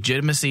brings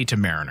legitimacy to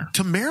Mariner.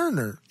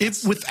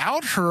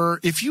 Without her,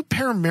 if you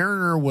pair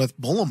Mariner with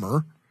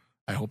Boimler,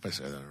 I hope I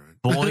say that right.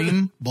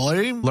 Boimler.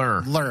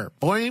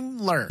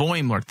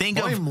 Think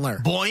of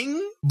boing,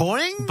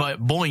 but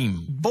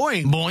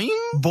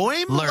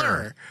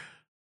Boimler.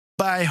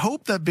 But I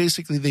hope that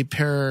basically they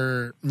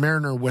pair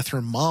Mariner with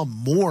her mom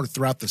more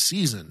throughout the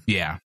season.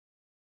 Yeah.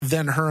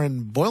 Than her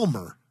and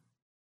Boimler.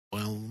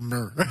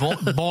 Boimler.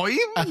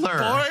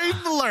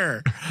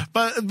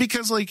 But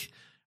because, like,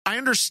 I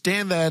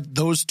understand that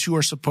those two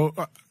are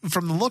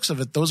from the looks of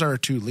it, those are our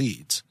 2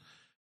 leads.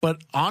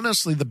 But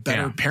honestly, the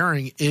better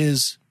pairing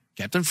is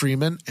Captain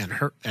Freeman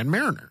and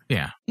Mariner.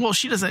 Yeah. Well,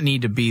 she doesn't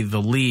need to be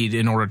the lead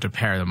in order to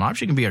pair them up.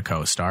 She can be a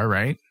co-star,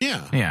 right?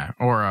 Yeah. Yeah.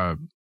 Or I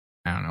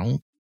don't know,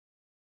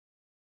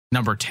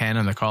 number 10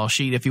 on the call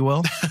sheet, if you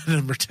will.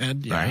 Number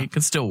 10, yeah. Right?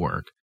 Could still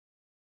work.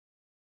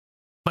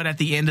 But at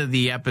the end of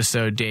the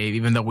episode, Dave,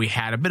 even though we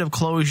had a bit of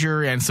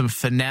closure and some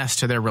finesse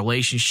to their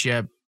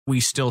relationship, we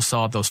still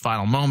saw those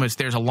final moments.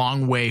 There's a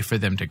long way for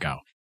them to go.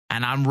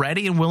 And I'm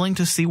ready and willing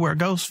to see where it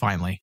goes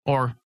finally.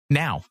 Or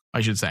now,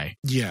 I should say.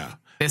 Yeah.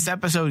 This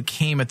episode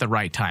came at the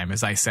right time,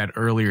 as I said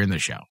earlier in the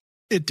show.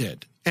 It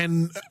did.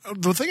 And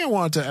the thing I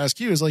wanted to ask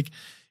you is, like,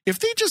 if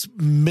they just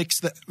mix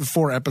the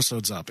 4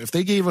 episodes up, if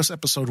they gave us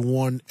episode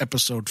 1,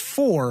 episode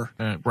 4,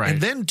 right,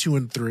 and then 2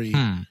 and 3,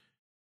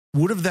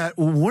 wouldn't that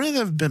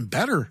have been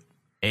better?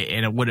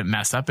 And it wouldn't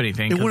mess up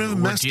anything. It wouldn't have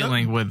messed We're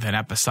dealing with an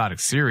episodic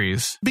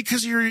series.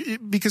 Because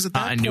at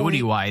that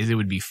annuity wise, it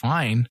would be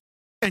fine.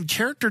 And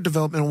character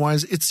development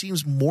wise, it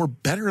seems more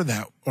better.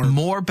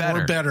 More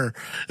better.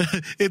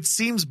 It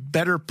seems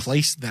better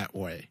placed that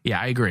way.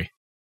 Yeah, I agree.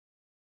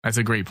 That's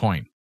a great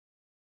point.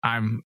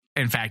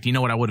 In fact, you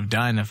know what I would have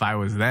done if I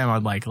was them?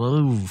 I'd like,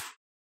 ooh,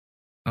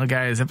 well,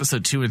 guys,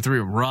 episode 2 and 3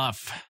 are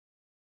rough.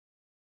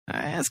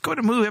 Let's go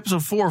to move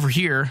episode 4 over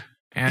here,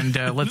 and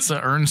let's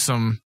earn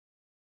some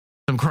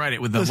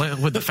credit with the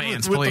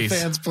fans, with please. The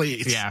fans,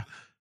 please. Yeah.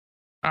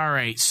 All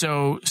right.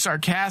 So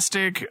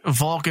sarcastic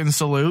Vulcan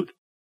salute.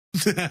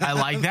 I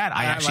like that.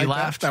 I actually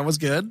laughed. That was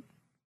good.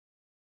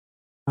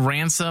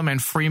 Ransom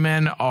and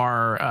Freeman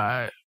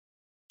are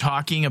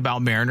talking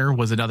about Mariner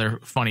was another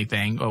funny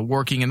thing.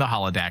 Working in the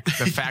holodeck.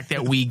 The fact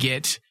that we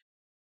get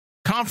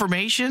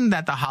confirmation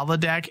that the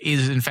holodeck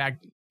is in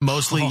fact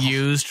mostly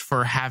used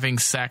for having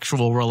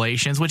sexual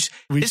relations, which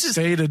this is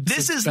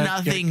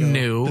nothing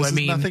new. This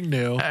is nothing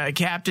new.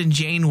 Captain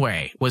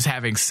Janeway was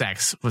having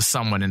sex with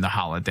someone in the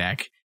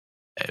holodeck.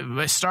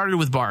 It started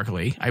with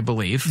Barclay, I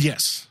believe.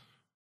 Yes.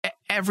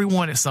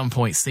 Everyone at some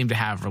point seemed to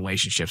have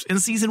relationships. In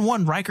season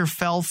 1, Riker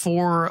fell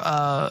for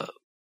a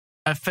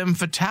femme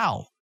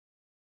fatale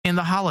in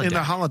the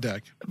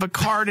holodeck.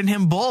 Picard and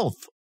him both.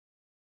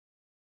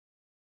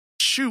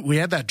 Shoot, we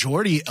had that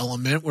Geordi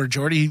element where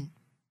Geordi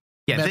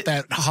created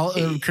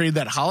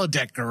that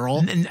holodeck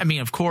girl. And I mean,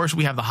 of course,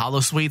 we have the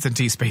holosuites in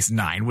Deep Space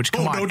Nine, which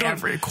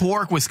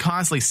Quark was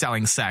constantly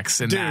selling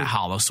sex in that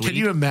holosuite. Can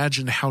you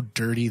imagine how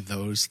dirty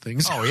those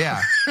things are? Oh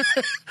yeah.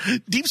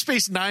 Deep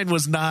Space Nine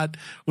was not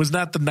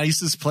the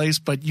nicest place,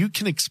 but you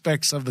can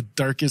expect some of the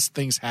darkest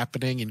things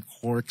happening in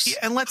Quark's.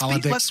 And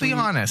let's be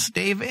honest,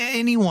 Dave.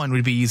 Anyone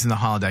would be using the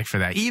holodeck for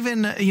that.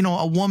 Even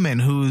a woman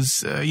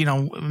who's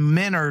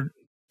men are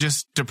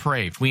just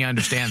depraved. We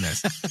understand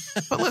this.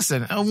 But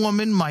listen, a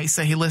woman might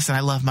say, hey, listen,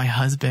 I love my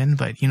husband,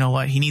 but you know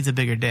what? He needs a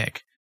bigger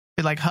dick.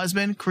 They're like,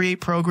 husband, create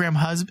program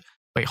husband.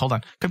 Wait, hold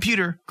on.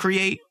 Computer,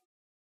 create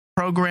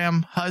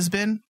program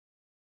husband.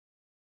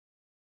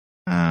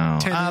 Oh,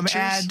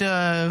 add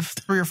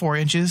 3 or 4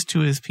 inches to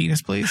his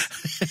penis, please.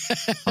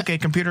 Okay,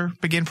 computer,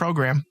 begin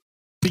program.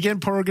 Begin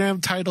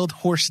program titled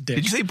Horse Dick.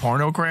 Did you say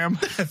pornogram?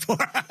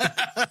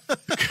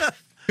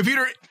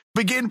 Computer,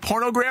 begin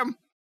pornogram.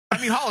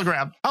 I mean,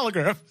 hologram.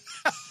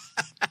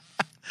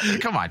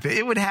 Come on,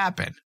 it would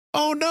happen.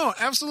 Oh, no,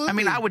 absolutely. I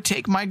mean, I would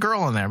take my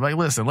girl in there. Like,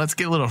 listen, let's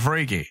get a little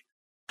freaky.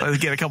 Let's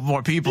get a couple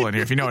more people in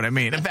here, if you know what I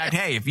mean. In fact,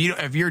 hey,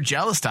 if you're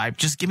jealous type,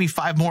 just give me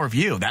 5 more of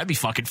you. That'd be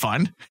fucking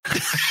fun.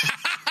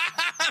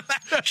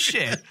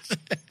 Shit.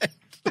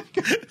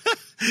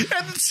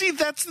 And see,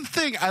 that's the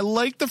thing. I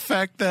like the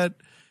fact that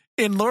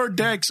in Lower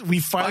Decks, we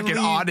finally...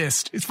 Fucking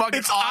honest. It's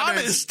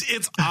honest.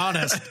 It's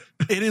honest.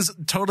 It is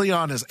totally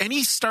honest.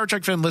 Any Star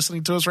Trek fan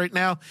listening to us right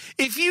now,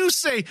 if you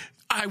say,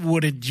 I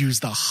wouldn't use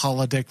the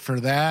holodeck for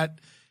that,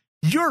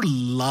 you're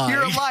lying.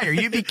 You're a liar.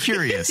 You'd be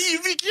curious.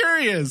 You'd be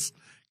curious.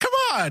 Come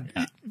on.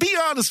 Yeah. Be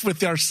honest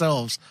with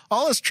ourselves.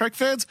 All us Trek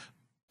fans,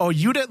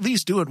 you'd at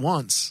least do it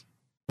once.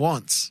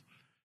 Once.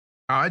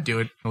 Oh, I'd do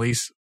it at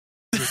least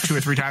 2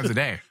 or 3 times a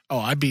day.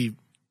 I'd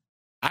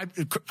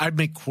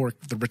make Quark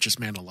the richest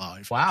man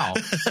alive. Wow.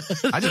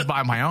 I just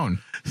buy my own.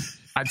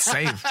 I'd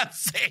save.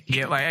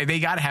 Yeah, like they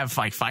got to have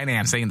like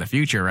financing in the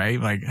future, right?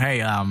 Like,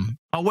 hey,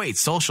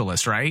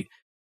 socialist, right?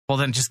 Well,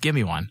 then just give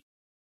me one.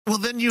 Well,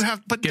 then you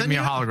have, give me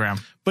a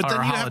hologram. But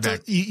then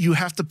you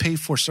have to pay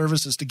for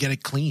services to get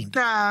it cleaned.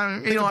 Nah,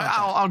 you know what?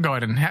 I'll go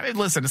ahead and have it.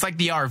 Listen, it's like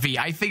the RV.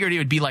 I figured it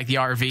would be like the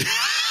RV.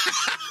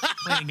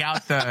 Cleaning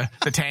out the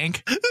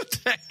tank.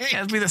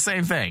 It'd be the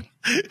same thing.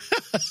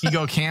 You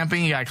go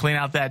camping, you got to clean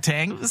out that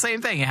tank. The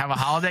same thing. You have a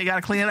holiday, you got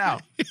to clean it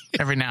out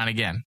every now and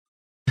again.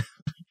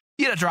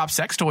 You got to drop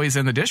sex toys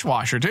in the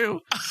dishwasher,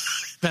 too.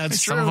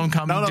 That's true. Some of them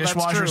come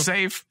dishwasher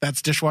safe.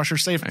 That's dishwasher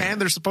safe,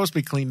 and they're supposed to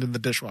be cleaned in the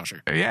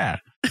dishwasher. Yeah.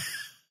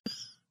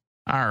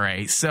 All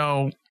right.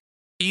 So,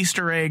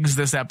 Easter eggs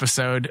this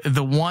episode.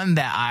 The one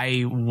that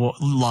I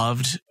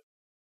loved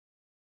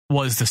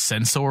was the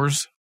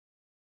sensors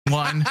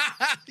one.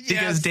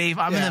 Because, Dave,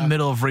 I'm in the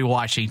middle of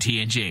rewatching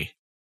TNG.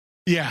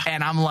 Yeah.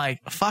 And I'm like,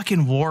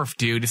 fucking Worf,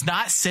 dude. It's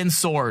not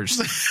sensors.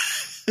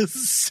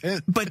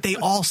 But they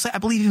all say, I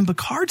believe even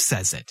Picard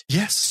says it.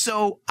 Yes.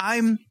 So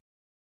I'm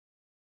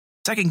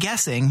second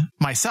guessing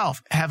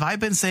myself. Have I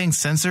been saying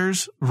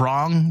sensors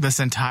wrong this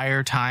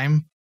entire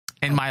time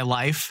in my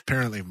life?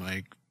 Apparently,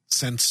 Mike.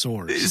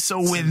 Sensors.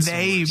 So when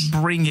they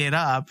bring it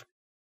up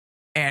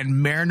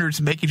and Mariner's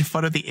making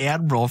fun of the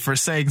Admiral for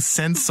saying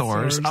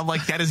sensors, I'm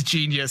like, that is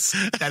genius.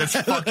 That is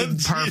fucking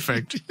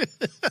perfect.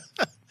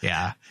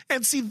 Yeah.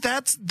 And see,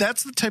 that's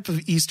the type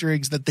of Easter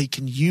eggs that they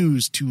can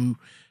use to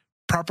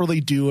properly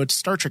do a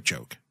Star Trek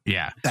joke.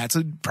 Yeah. That's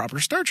a proper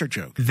Star Trek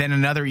joke. Then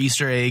another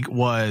Easter egg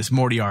was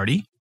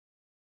Moriarty.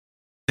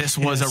 This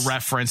was a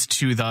reference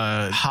to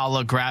the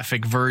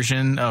holographic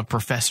version of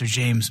Professor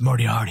James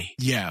Moriarty.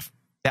 Yeah.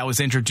 that was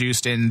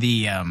introduced in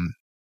the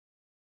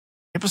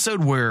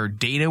episode where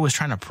Data was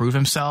trying to prove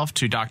himself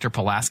to Dr.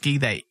 Pulaski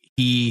that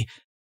he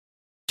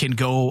can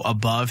go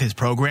above his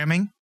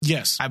programming.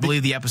 Yes. I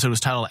believe the episode was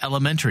titled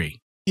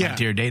Elementary. Yeah.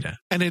 Dear Data.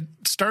 And it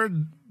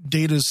started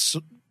Data's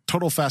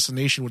total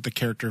fascination with the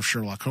character of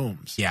Sherlock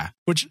Holmes. Yeah.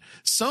 Which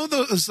some of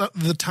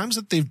the times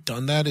that they've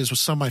done that is with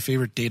some of my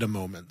favorite Data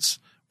moments.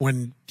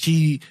 When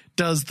he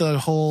does the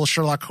whole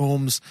Sherlock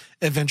Holmes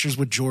adventures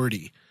with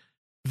Geordi.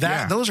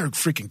 Those are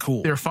freaking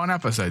cool. They're fun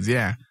episodes,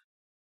 yeah.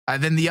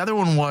 Then the other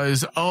one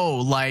was,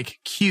 like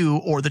Q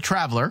or The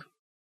Traveler.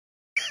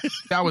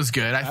 That was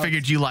good. I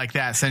figured you like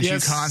that since you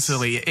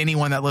constantly,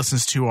 anyone that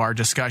listens to our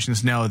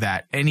discussions know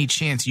that any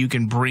chance you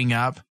can bring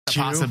up the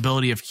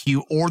possibility of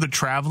Q or The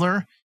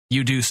Traveler,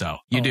 you do so.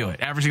 You do it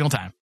every single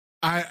time.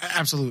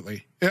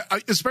 Absolutely.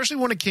 Especially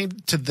when it came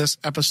to this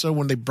episode,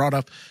 when they brought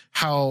up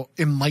how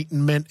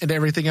enlightenment and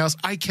everything else,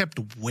 I kept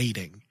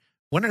waiting.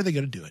 When are they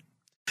going to do it?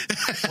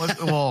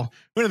 Well,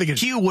 when are they going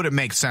Q wouldn't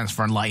make sense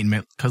for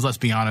enlightenment because let's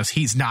be honest,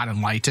 he's not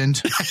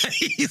enlightened.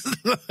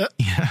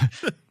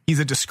 He's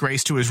a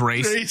disgrace to his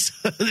race.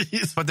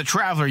 But The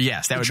Traveler,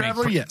 yes,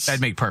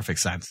 that'd make perfect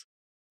sense.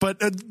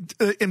 But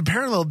in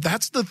parallel,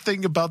 that's the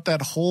thing about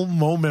that whole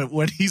moment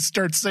when he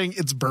starts saying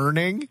it's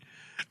burning.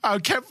 I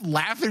kept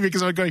laughing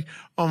because I'm going,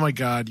 oh my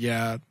God,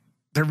 yeah.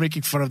 They're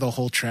making fun of the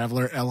whole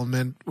Traveler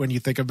element when you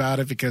think about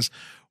it, because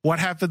what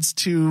happens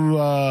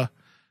to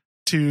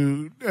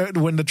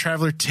when the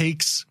Traveler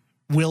takes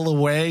Will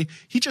away,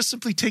 he just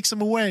simply takes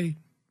him away.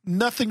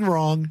 Nothing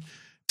wrong.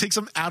 Takes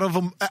him out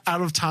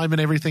of time and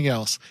everything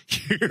else.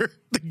 Here,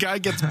 the guy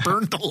gets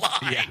burned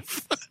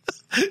alive.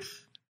 Yeah.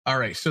 All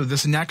right. So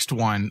this next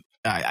one,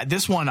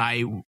 this one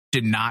I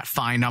did not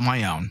find on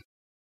my own.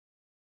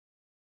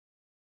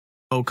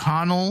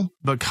 O'Connell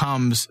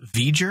becomes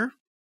V'ger.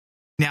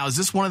 Now, is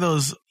this one of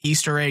those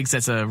Easter eggs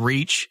that's a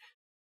reach?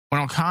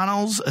 When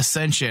O'Connell's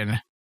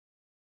ascension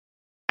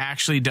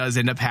actually does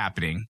end up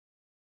happening,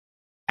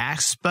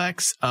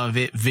 aspects of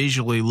it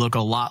visually look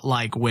a lot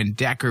like when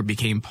Decker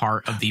became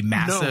part of the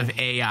massive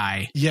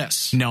AI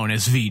known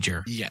as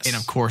V'ger. Yes. And,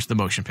 of course, the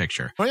motion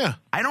picture. Oh, yeah.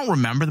 I don't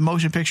remember the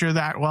motion picture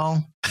that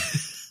well.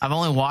 I've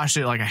only watched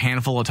it like a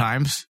handful of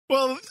times.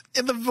 Well,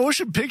 in the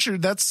motion picture,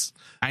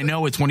 I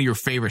know it's one of your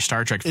favorite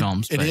Star Trek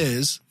films. It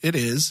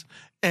is.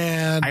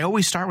 And I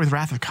always start with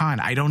Wrath of Khan.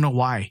 I don't know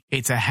why.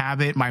 It's a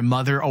habit. My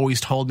mother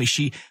always told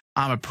me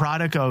I'm a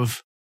product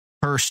of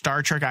her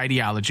Star Trek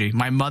ideology.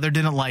 My mother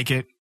didn't like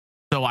it,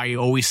 so I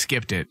always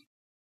skipped it.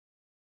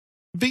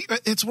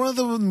 It's one of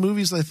the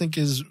movies I think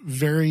is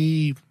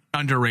very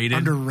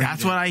underrated.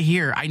 That's what I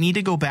hear. I need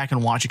to go back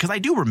and watch it because I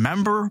do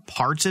remember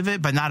parts of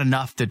it, but not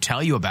enough to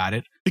tell you about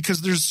it.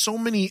 Because there's so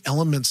many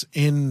elements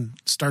in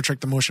Star Trek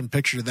the Motion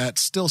Picture that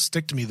still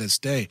stick to me this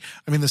day.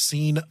 I mean, the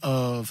scene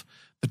of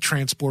the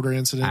transporter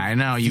incident. I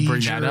know, you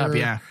bring that up,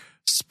 yeah.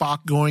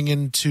 Spock going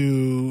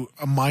into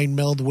a mind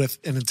meld with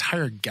an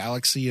entire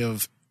galaxy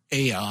of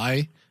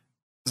AI,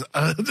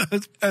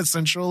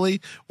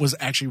 essentially, was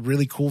actually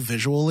really cool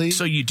visually.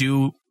 So you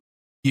do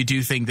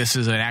think this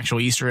is an actual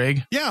Easter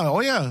egg? Yeah,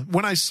 oh yeah.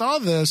 When I saw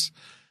this,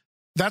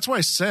 that's why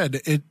I said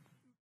it.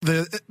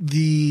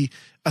 The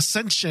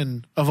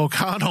ascension of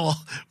O'Connell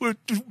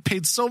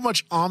paid so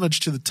much homage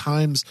to the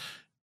times,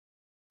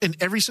 in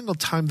every single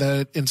time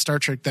that in Star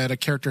Trek that a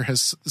character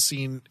has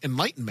seen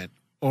enlightenment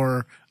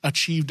or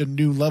achieved a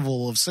new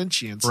level of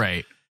sentience.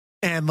 Right.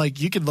 And like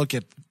you can look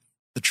at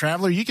the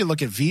Traveler, you can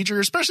look at V'ger,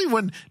 especially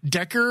when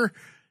Decker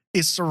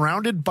is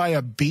surrounded by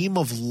a beam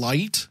of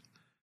light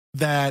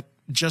that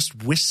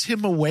just whisks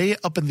him away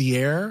up in the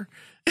air.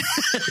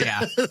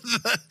 Yeah.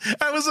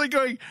 I was like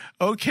going,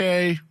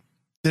 okay,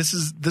 this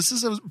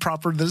is a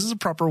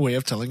proper way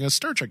of telling a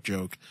Star Trek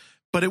joke.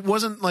 But it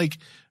wasn't like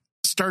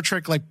Star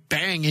Trek like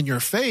bang in your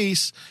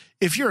face.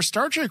 If you're a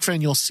Star Trek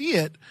fan, you'll see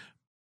it.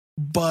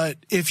 But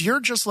if you're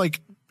just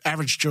like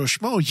average Joe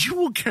Schmo,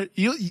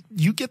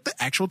 you get the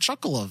actual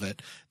chuckle of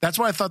it. That's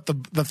why I thought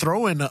the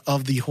throw in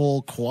of the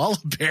whole koala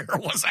bear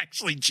was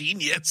actually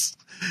genius,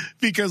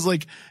 because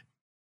like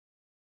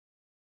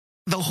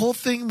the whole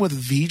thing with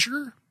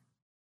V'ger,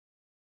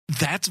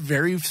 that's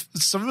very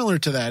similar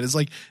to that. It's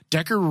like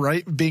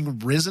Decker being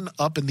risen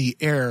up in the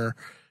air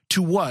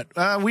to what?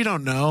 We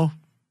don't know.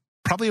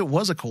 Probably it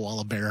was a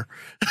koala bear.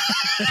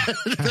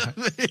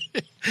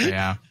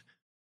 Yeah.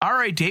 All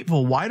right, Dave.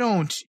 Well, why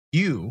don't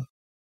you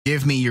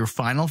give me your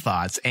final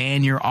thoughts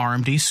and your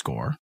RMD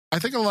score? I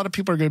think a lot of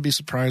people are going to be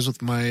surprised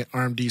with my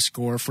RMD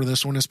score for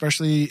this one,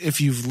 especially if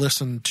you've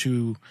listened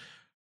to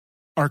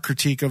our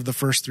critique of the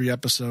first 3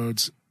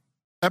 episodes.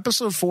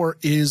 Episode 4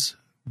 is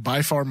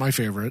by far my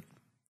favorite.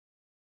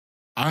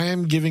 I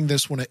am giving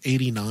this one an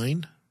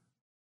 89,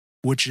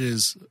 which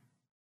is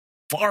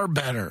far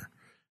better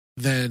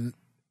than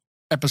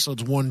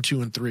episodes 1,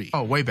 2, and 3.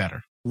 Oh, way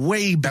better.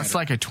 Way better. That's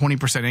like a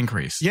 20%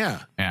 increase.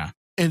 Yeah. Yeah.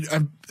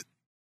 And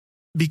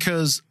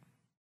because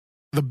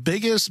the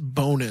biggest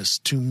bonus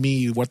to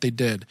me, what they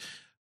did,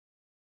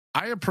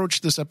 I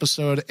approached this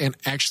episode and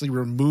actually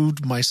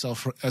removed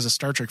myself as a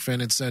Star Trek fan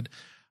and said,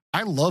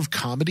 I love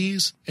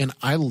comedies and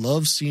I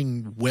love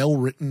seeing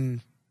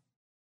well-written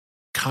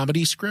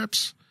comedy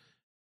scripts.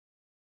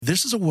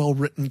 This is a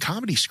well-written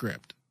comedy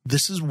script.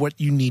 This is what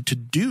you need to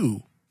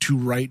do to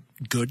write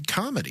good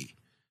comedy.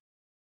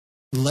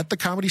 Let the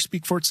comedy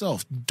speak for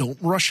itself. Don't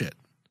rush it.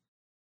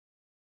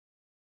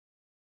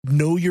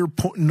 Know your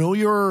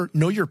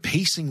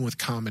pacing with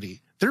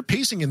comedy. Their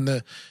pacing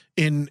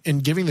in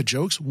giving the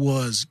jokes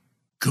was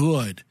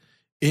good.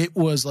 It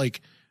was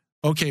like,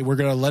 okay, we're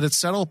gonna let it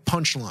settle.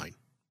 Punchline,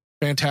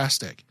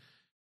 fantastic.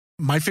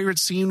 My favorite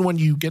scene when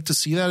you get to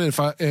see that,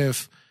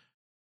 if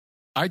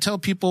I tell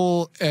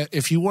people,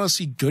 if you want to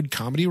see good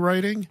comedy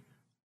writing,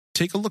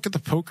 take a look at the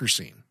poker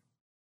scene.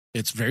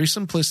 It's very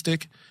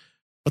simplistic,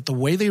 but the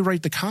way they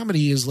write the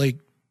comedy is like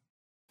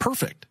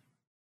perfect.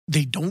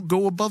 They don't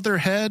go above their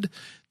head.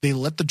 They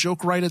let the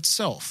joke write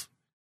itself.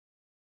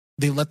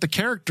 They let the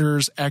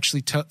characters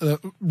actually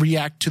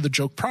react to the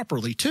joke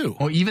properly too.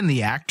 Well, even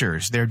the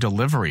actors, their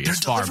delivery is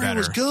far better.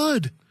 Was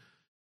good,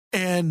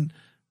 and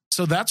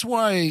so that's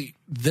why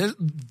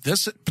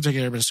this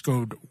particular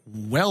episode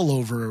well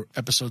over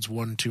episodes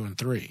 1, 2, and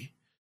 3.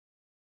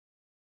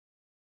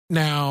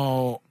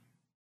 Now,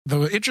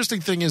 the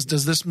interesting thing is,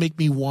 does this make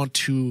me want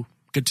to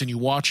continue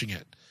watching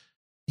it?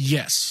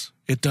 Yes,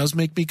 it does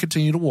make me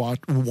continue to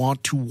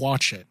want to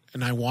watch it,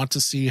 and I want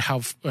to see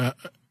how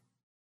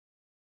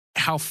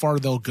far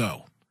they'll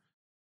go.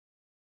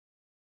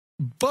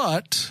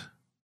 But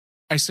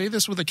I say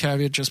this with a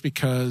caveat, just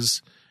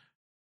because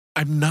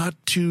I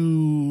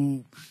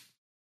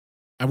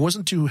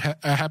wasn't too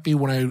happy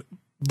when I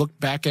looked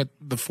back at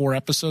the 4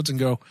 episodes and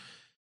go,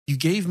 you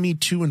gave me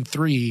 2 and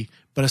 3,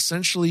 but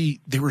essentially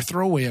they were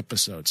throwaway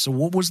episodes. So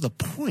what was the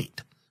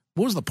point?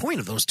 What was the point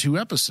of those 2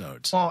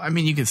 episodes? Well, I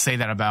mean, you could say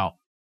that about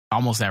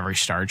almost every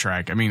Star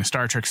Trek. I mean,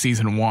 Star Trek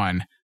Season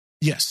 1.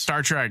 Yes.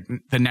 Star Trek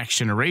The Next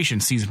Generation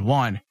Season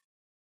 1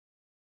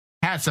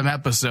 had some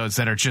episodes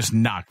that are just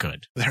not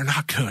good. They're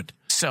not good.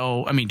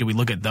 So, I mean, do we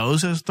look at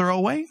those as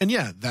throwaway? And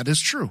yeah, that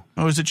is true.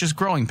 Or is it just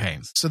growing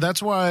pains? So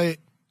that's why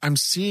I'm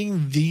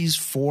seeing these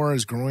 4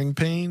 as growing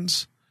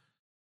pains.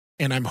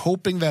 And I'm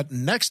hoping that the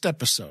next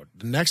episode,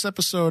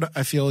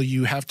 I feel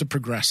you have to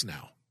progress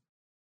now.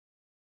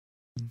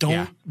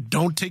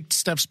 Don't take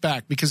steps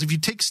back, because if you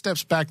take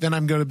steps back, then I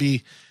would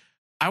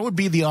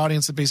be the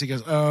audience that basically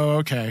goes, oh,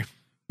 okay.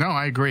 No,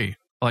 I agree.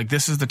 Like,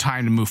 this is the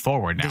time to move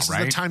forward now, right? This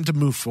is the time to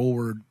move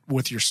forward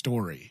with your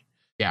story.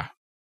 Yeah,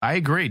 I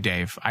agree,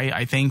 Dave.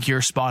 I think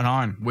you're spot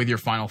on with your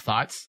final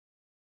thoughts.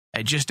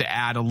 Just to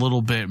add a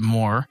little bit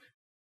more,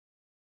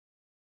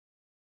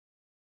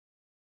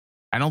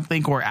 I don't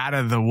think we're out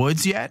of the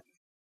woods yet.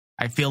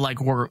 I feel like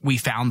we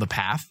found the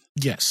path.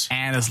 Yes.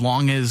 And as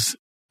long as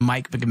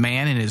Mike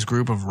McMahon and his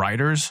group of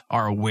writers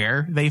are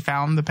aware they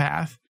found the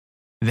path,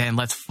 then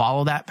let's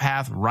follow that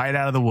path right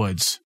out of the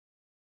woods.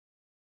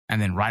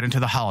 And then right into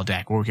the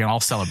holodeck where we can all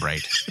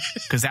celebrate.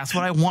 Because that's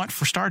what I want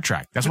for Star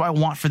Trek. That's what I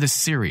want for this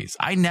series.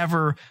 I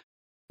never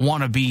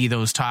want to be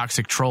those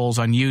toxic trolls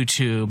on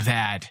YouTube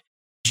that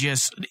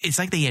it's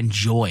like they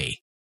enjoy.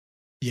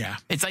 Yeah.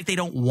 It's like they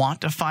don't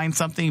want to find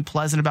something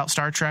pleasant about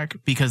Star Trek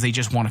because they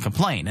just want to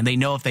complain. And they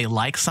know if they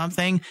like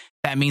something,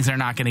 that means they're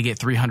not going to get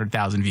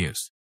 300,000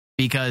 views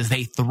because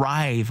they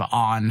thrive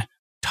on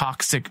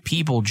toxic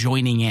people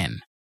joining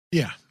in.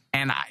 Yeah.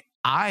 And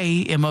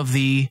I am of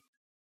the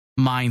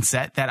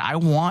mindset that I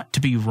want to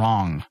be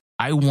wrong.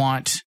 I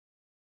want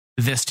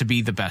this to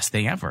be the best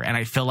thing ever. And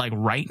I feel like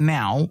right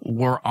now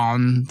we're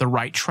on the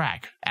right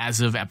track as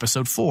of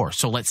episode 4.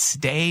 So let's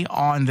stay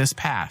on this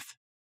path.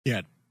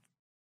 Yeah.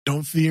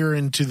 Don't veer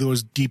into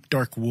those deep,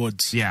 dark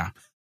woods. Yeah.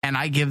 And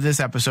I give this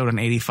episode an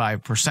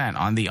 85%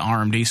 on the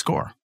RMD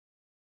score.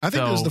 I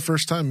think it was the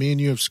first time me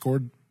and you have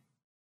scored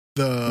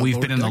we've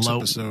been in the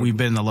low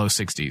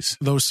 60s.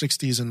 Low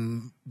 60s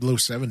and low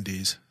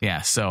 70s.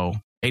 Yeah. So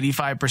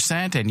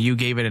 85%, and you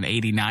gave it an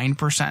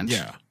 89%.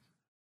 Yeah.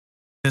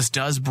 This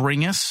does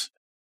bring us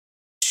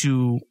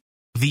to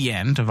the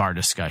end of our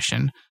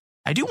discussion.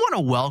 I do want to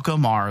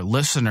welcome our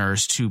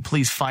listeners to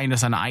please find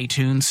us on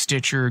iTunes,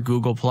 Stitcher,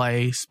 Google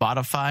Play,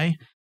 Spotify,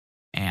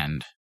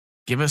 and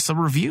give us a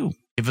review.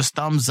 Give us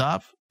thumbs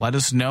up. Let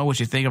us know what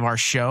you think of our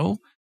show.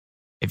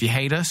 If you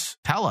hate us,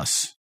 tell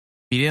us.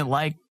 If you didn't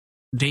like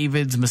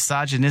David's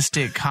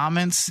misogynistic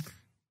comments,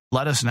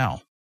 let us know,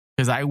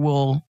 because I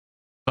will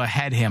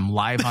behead him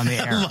live on the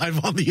air.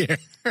 Live on the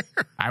air.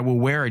 I will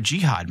wear a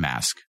jihad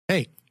mask.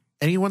 Hey,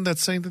 anyone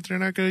that's saying that they're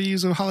not going to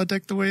use a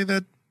holodeck the way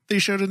that they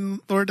showed in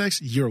Lower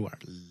Decks, you're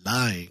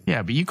lying.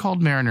 Yeah, but you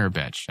called Mariner a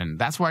bitch, and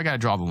that's where I got to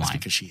draw the line. That's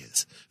because she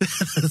is.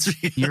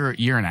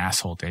 You're an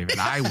asshole, David.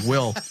 I'm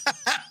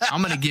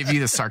going to give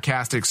you the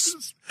sarcastic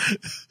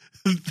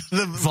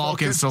the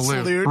Vulcan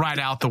salute right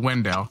out the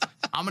window.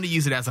 I'm going to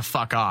use it as a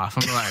fuck off.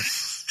 I'm like,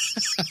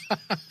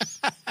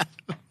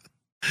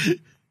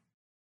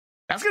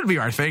 that's going to be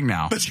our thing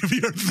now. That's going to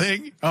be our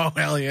thing? Oh,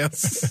 hell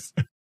yes.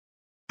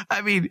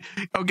 I mean,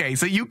 okay,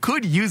 so you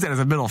could use it as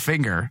a middle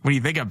finger when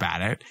you think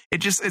about it.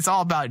 It's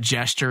all about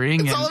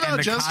gesturing and the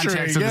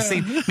context of the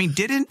scene. I mean,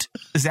 didn't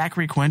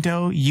Zachary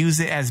Quinto use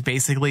it as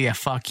basically a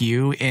fuck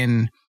you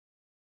in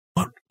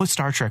what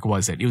Star Trek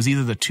was it? It was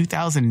either the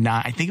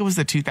 2009. I think it was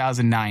the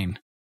 2009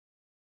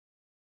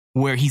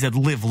 where he said,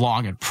 "Live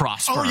long and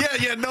prosper." Oh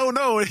yeah,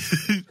 no.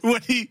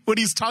 when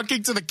he's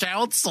talking to the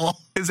council,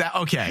 is that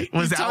okay?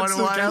 Was that what it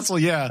was? The council,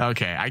 yeah.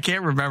 Okay, I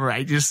can't remember.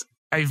 I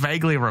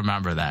vaguely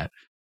remember that.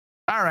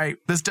 All right,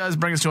 this does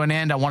bring us to an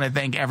end. I want to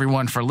thank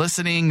everyone for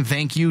listening.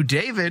 Thank you,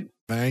 David.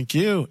 Thank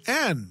you,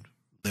 and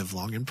live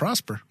long and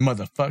prosper,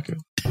 motherfucker.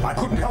 I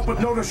couldn't help but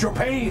notice your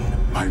pain.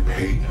 My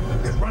pain.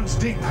 It runs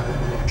deep.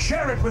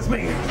 Share it with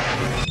me.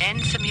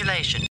 End simulation.